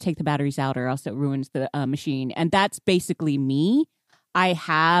 you have to take the batteries out or else it ruins the machine. And that's basically me. I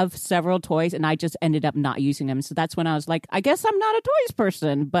have several toys and I just ended up not using them. So that's when I was like, I guess I'm not a toys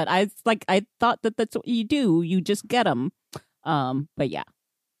person. But I thought that's what you do. You just get them. But yeah.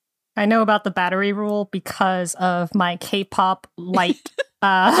 I know about the battery rule because of my K-pop light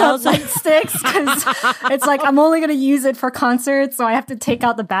light sticks, because it's like I'm only going to use it for concerts, so I have to take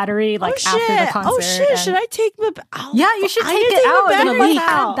out the battery after the concert. Oh shit! and- Should I take the? Yeah, you should I take didn't it take the out. battery You might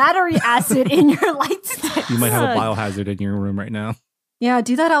out. have battery acid in your light stick. You might have a biohazard in your room right now. Yeah,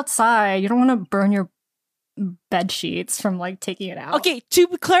 do that outside. You don't want to burn your bed sheets from taking it out. Okay, to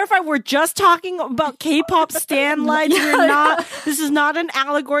clarify, we're just talking about K-pop stan lights. Yeah, We're not. This is not an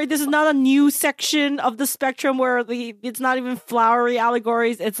allegory. This is not a new section of the spectrum where it's not even flowery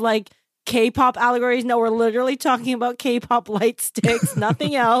allegories. It's like K-pop allegories. No, we're literally talking about K-pop light sticks.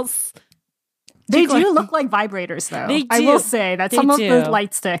 Nothing else. They do look like vibrators, though. They I do. will say that They some of do. the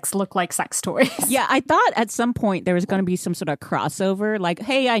light sticks look like sex toys. Yeah, I thought at some point there was going to be some sort of crossover. Like,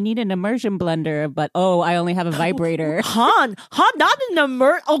 hey, I need an immersion blender, but I only have a vibrator. Han, not an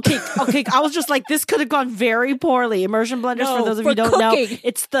Okay. I was just like, this could have gone very poorly. Immersion blenders, No, for those of for you who don't know, cooking.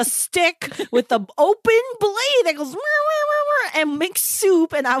 it's the stick with the open blade that goes and makes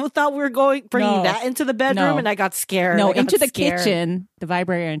soup. And I thought we were bringing No. that into the bedroom, No. and I got scared. No, I got into the scared. kitchen. The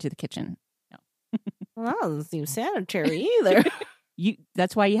vibrator into the kitchen. Well, that doesn't seem sanitary either.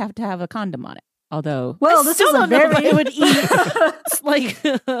 That's why you have to have a condom on it. Although, Well, I this still is a don't know if very I would eat. It's like,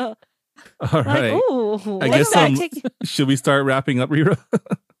 All right. ooh. I guess should we start wrapping up, Rira?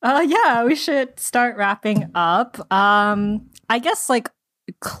 yeah, we should start wrapping up. I guess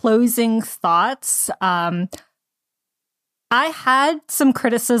closing thoughts. I had some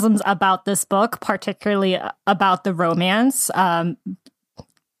criticisms about this book, particularly about the romance.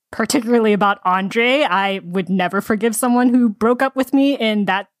 Particularly about Andre. I would never forgive someone who broke up with me in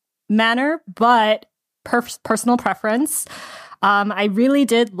that manner, but personal preference. I really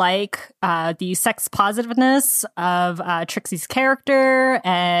did like the sex positiveness of Trixie's character,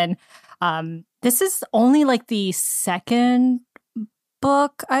 and this is only the second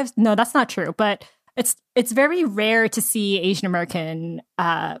book no, that's not true, but it's very rare to see Asian American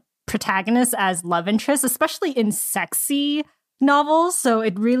protagonists as love interests, especially in sexy novels. So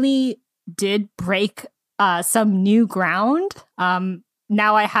it really did break some new ground.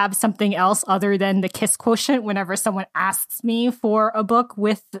 Now I have something else other than the kiss quotient whenever someone asks me for a book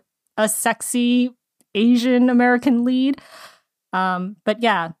with a sexy Asian American lead. But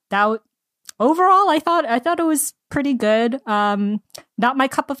yeah, overall I thought it was pretty good. Not my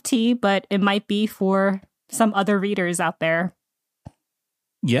cup of tea, but it might be for some other readers out there.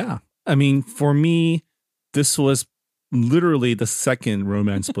 Yeah. I mean, for me, this was literally the second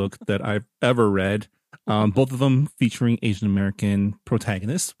romance book that I've ever read. Both of them featuring Asian American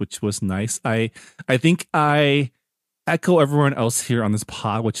protagonists, which was nice. I think I echo everyone else here on this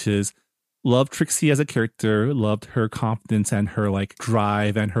pod, which is love Trixie as a character, loved her confidence and her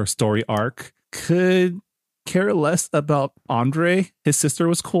drive and her story arc. Could care less about Andre. His sister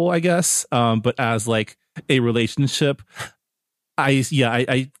was cool, I guess. But as a relationship, I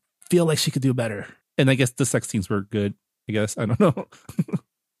feel like she could do better. And I guess the sex scenes were good. I guess. I don't know.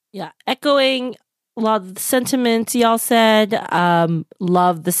 Yeah, echoing a lot of the sentiments y'all said.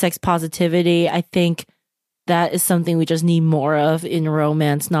 Love the sex positivity. I think that is something we just need more of in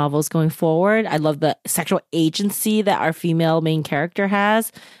romance novels going forward. I love the sexual agency that our female main character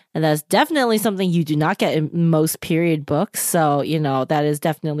has. And that's definitely something you do not get in most period books. So, that is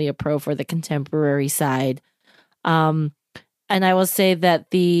definitely a pro for the contemporary side. And I will say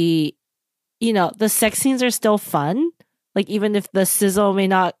that the sex scenes are still fun. Like, even if the sizzle may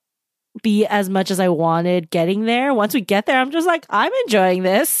not be as much as I wanted getting there, once we get there, I'm just like, I'm enjoying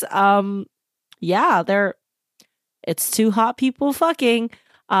this. It's two hot people fucking.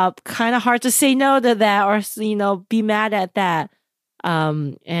 Kind of hard to say no to that or, be mad at that.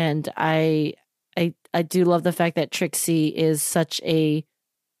 And I do love the fact that Trixie is such a,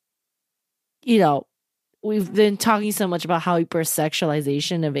 we've been talking so much about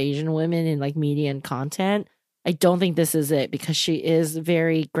hypersexualization of Asian women in like media and content. I don't think this is it, because she is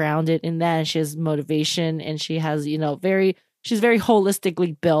very grounded in that, and she has motivation, and she has, she's very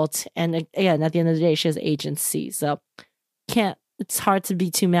holistically built. And again, at the end of the day, she has agency. So it's hard to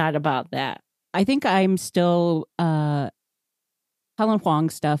be too mad about that. I think I'm still, Helen Huang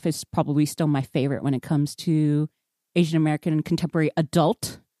stuff is probably still my favorite when it comes to Asian American contemporary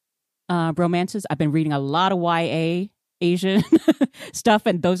adult romances. I've been reading a lot of YA Asian stuff,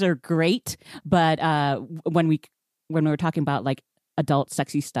 and those are great. But when we were talking about like adult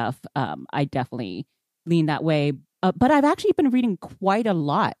sexy stuff, I definitely lean that way. But I've actually been reading quite a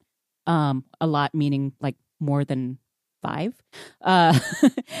lot. A lot meaning like more than 5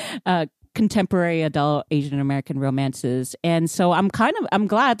 contemporary adult Asian American romances. And so I'm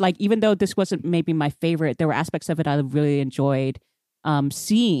glad, like, even though this wasn't maybe my favorite, there were aspects of it I really enjoyed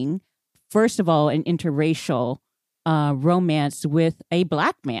seeing. First of all, an interracial romance with a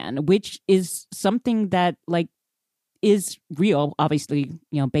Black man, which is something that like is real, obviously,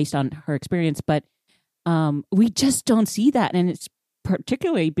 based on her experience, but we just don't see that. And it's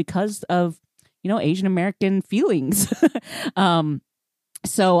particularly because of, Asian American feelings.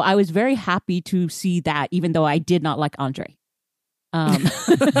 So I was very happy to see that, even though I did not like Andre.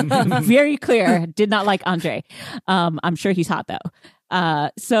 Very clear, did not like Andre. I'm sure he's hot though.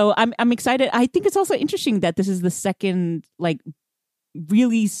 So I'm excited. I think it's also interesting that this is the second like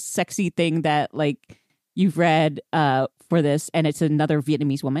really sexy thing that like you've read for this, and it's another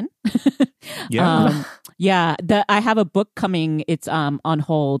Vietnamese woman. Yeah. I have a book coming. It's on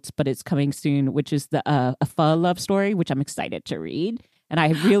hold, but it's coming soon, which is the a pho love story, which I'm excited to read. And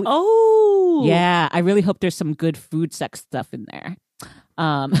I really, I really hope there's some good food sex stuff in there.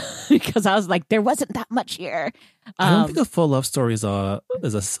 Because I was like, there wasn't that much here. I don't think a full love story is a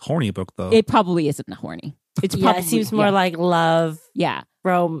horny book though. It probably isn't horny. It's probably, it seems more like love. Yeah.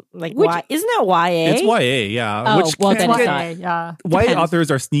 Like isn't that YA? It's YA, yeah. Oh, which well, then it's YA, not. yeah. YA authors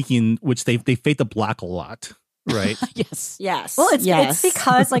are sneaking, which they fade to black a lot, right? Yes. Well, it's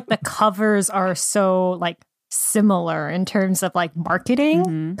because like the covers are so like similar in terms of like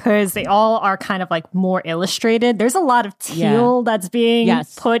marketing, because they all are kind of like more illustrated. There's a lot of teal that's being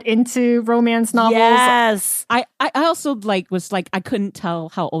put into romance novels. Yes. I also was like I couldn't tell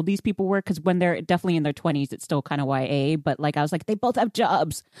how old these people were, because when they're definitely in their 20s, it's still kind of YA, but like I was like, they both have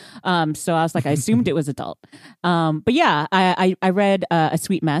jobs. So I was like, I assumed it was adult. But yeah, I read A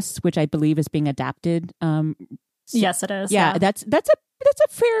Sweet Mess, which I believe is being adapted. Yes, it is. Yeah, that's a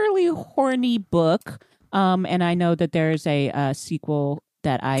fairly horny book. And I know that there's a sequel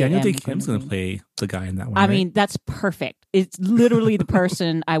that Daniel Day Kim's going to play the guy in that one. I mean, that's perfect. It's literally the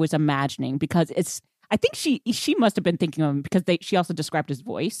person I was imagining, because I think she must have been thinking of him, because she also described his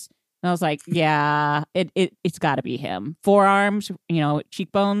voice. And I was like, yeah, it's got to be him. Forearms,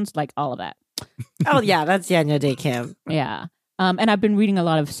 cheekbones, like all of that. Oh yeah, that's Daniel Day Kim. Yeah. And I've been reading a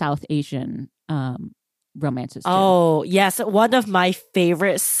lot of South Asian romances too. Oh yes, one of my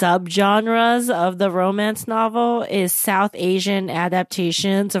favorite subgenres of the romance novel is South Asian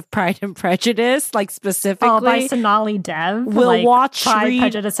adaptations of Pride and Prejudice, like specifically by Sonali Dev. We'll watch Pride,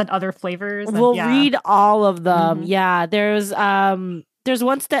 Prejudice, and Other Flavors. We'll read all of them. Yeah, there's one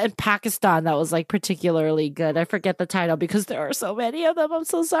set in Pakistan that was like particularly good. I forget the title because there are so many of them. I'm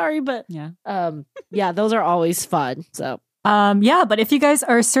so sorry, but those are always fun. So but if you guys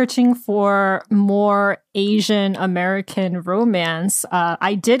are searching for more Asian American romance,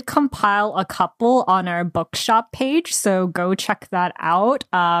 I did compile a couple on our bookshop page, so go check that out.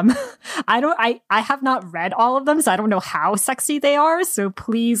 I have not read all of them, so I don't know how sexy they are, so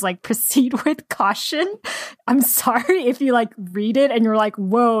please proceed with caution. I'm sorry if you read it and you're like,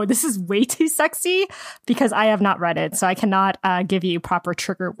 whoa, this is way too sexy, because I have not read it, so I cannot give you proper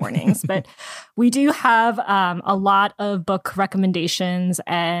trigger warnings. But we do have a lot of book recommendations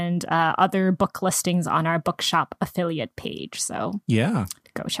and other book listings on our bookshop affiliate page. So Yeah.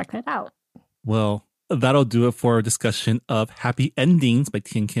 go check that out. Well, that'll do it for our discussion of Happy Endings by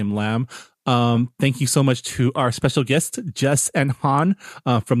Tien Kim Lam. Thank you so much to our special guests, Jess and Han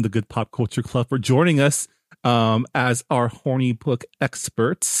from the Good Pop Culture Club, for joining us as our horny book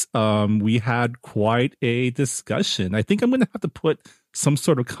experts. We had quite a discussion. I think I'm going to have to put some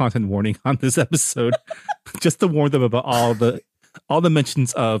sort of content warning on this episode just to warn them about all the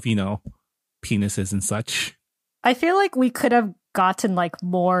mentions of, penises and such. I feel like we could have gotten like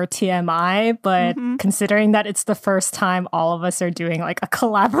more TMI, but considering that it's the first time all of us are doing like a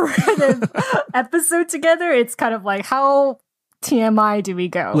collaborative episode together, it's kind of like, how TMI do we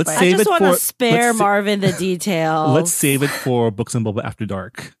go? Let's But- save I just it want to for- spare let's sa- Marvin the details. Let's save it for Books and Boba After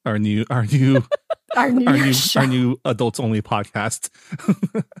Dark, our new our new show. our new adults only podcast.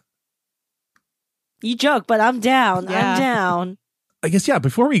 You joke, but I'm down. Yeah. I'm down. I guess, yeah,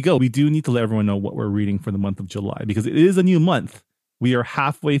 before we go, we do need to let everyone know what we're reading for the month of July, because it is a new month. We are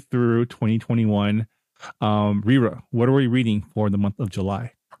halfway through 2021. Rira, what are we reading for the month of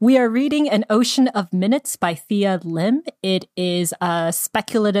July? We are reading An Ocean of Minutes by Thea Lim. It is a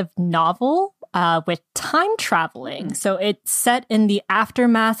speculative novel with time traveling. So it's set in the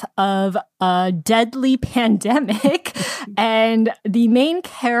aftermath of a deadly pandemic. And the main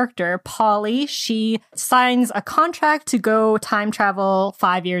character, Polly, she signs a contract to go time travel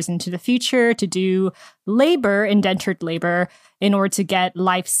 5 years into the future to do labor, indentured labor, in order to get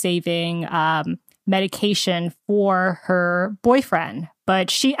life-saving medication for her boyfriend. But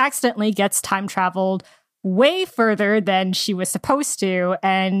she accidentally gets time traveled way further than she was supposed to,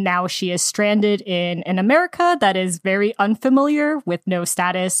 and now she is stranded in an America that is very unfamiliar with no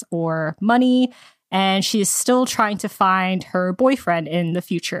status or money, and she is still trying to find her boyfriend in the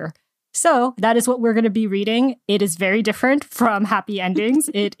future. So that is what we're going to be reading. It is very different from Happy Endings.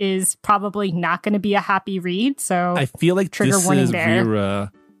 It is probably not going to be a happy read. So I feel like trigger this warning is there.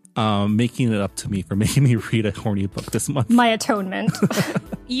 Rira making it up to me for making me read a horny book this month. my atonement.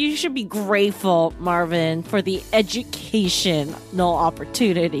 You should be grateful, Marvin, for the educational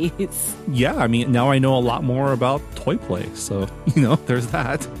opportunities. Yeah, I mean, now I know a lot more about toy play. So, there's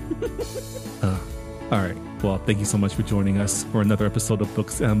that. All right. Well, thank you so much for joining us for another episode of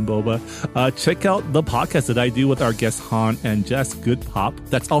Books and Boba. Check out the podcast that I do with our guests Han and Jess, Good Pop.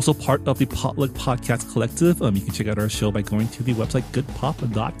 That's also part of the Potluck Podcast Collective. You can check out our show by going to the website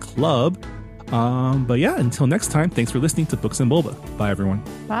goodpop.club. But yeah, until next time, thanks for listening to Books and Boba. Bye, everyone.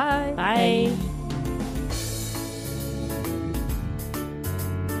 Bye. Bye.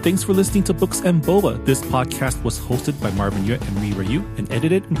 Thanks for listening to Books and Boba. This podcast was hosted by Marvin Yue and Rira Yu and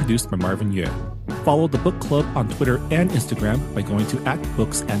edited and produced by Marvin Yue. Follow the book club on Twitter and Instagram by going to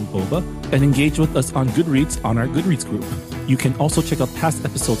 @BooksandBoba and engage with us on Goodreads on our Goodreads group. You can also check out past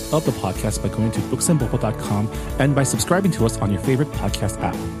episodes of the podcast by going to booksandboba.com and by subscribing to us on your favorite podcast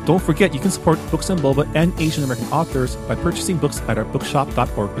app. Don't forget, you can support Books and Boba and Asian American authors by purchasing books at our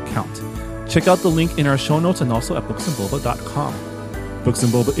bookshop.org account. Check out the link in our show notes and also at booksandboba.com. Books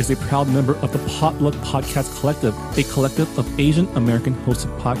and Boba is a proud member of the Potluck Podcast Collective, a collective of Asian American hosted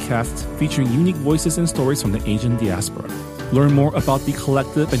podcasts featuring unique voices and stories from the Asian diaspora. Learn more about the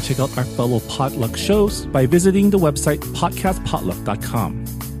collective and check out our fellow Potluck shows by visiting the website podcastpotluck.com.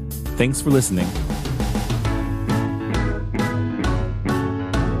 Thanks for listening.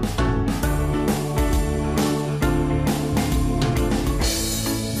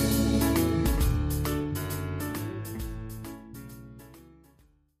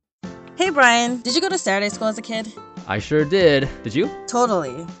 Hey Brian, did you go to Saturday school as a kid? I sure did. Did you?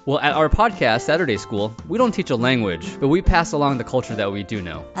 Totally. Well, at our podcast, Saturday School, we don't teach a language, but we pass along the culture that we do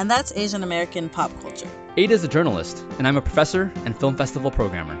know. And that's Asian American pop culture. Ada's a journalist, and I'm a professor and film festival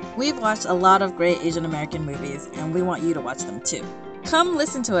programmer. We've watched a lot of great Asian American movies, and we want you to watch them too. Come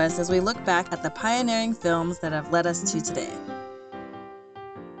listen to us as we look back at the pioneering films that have led us to today.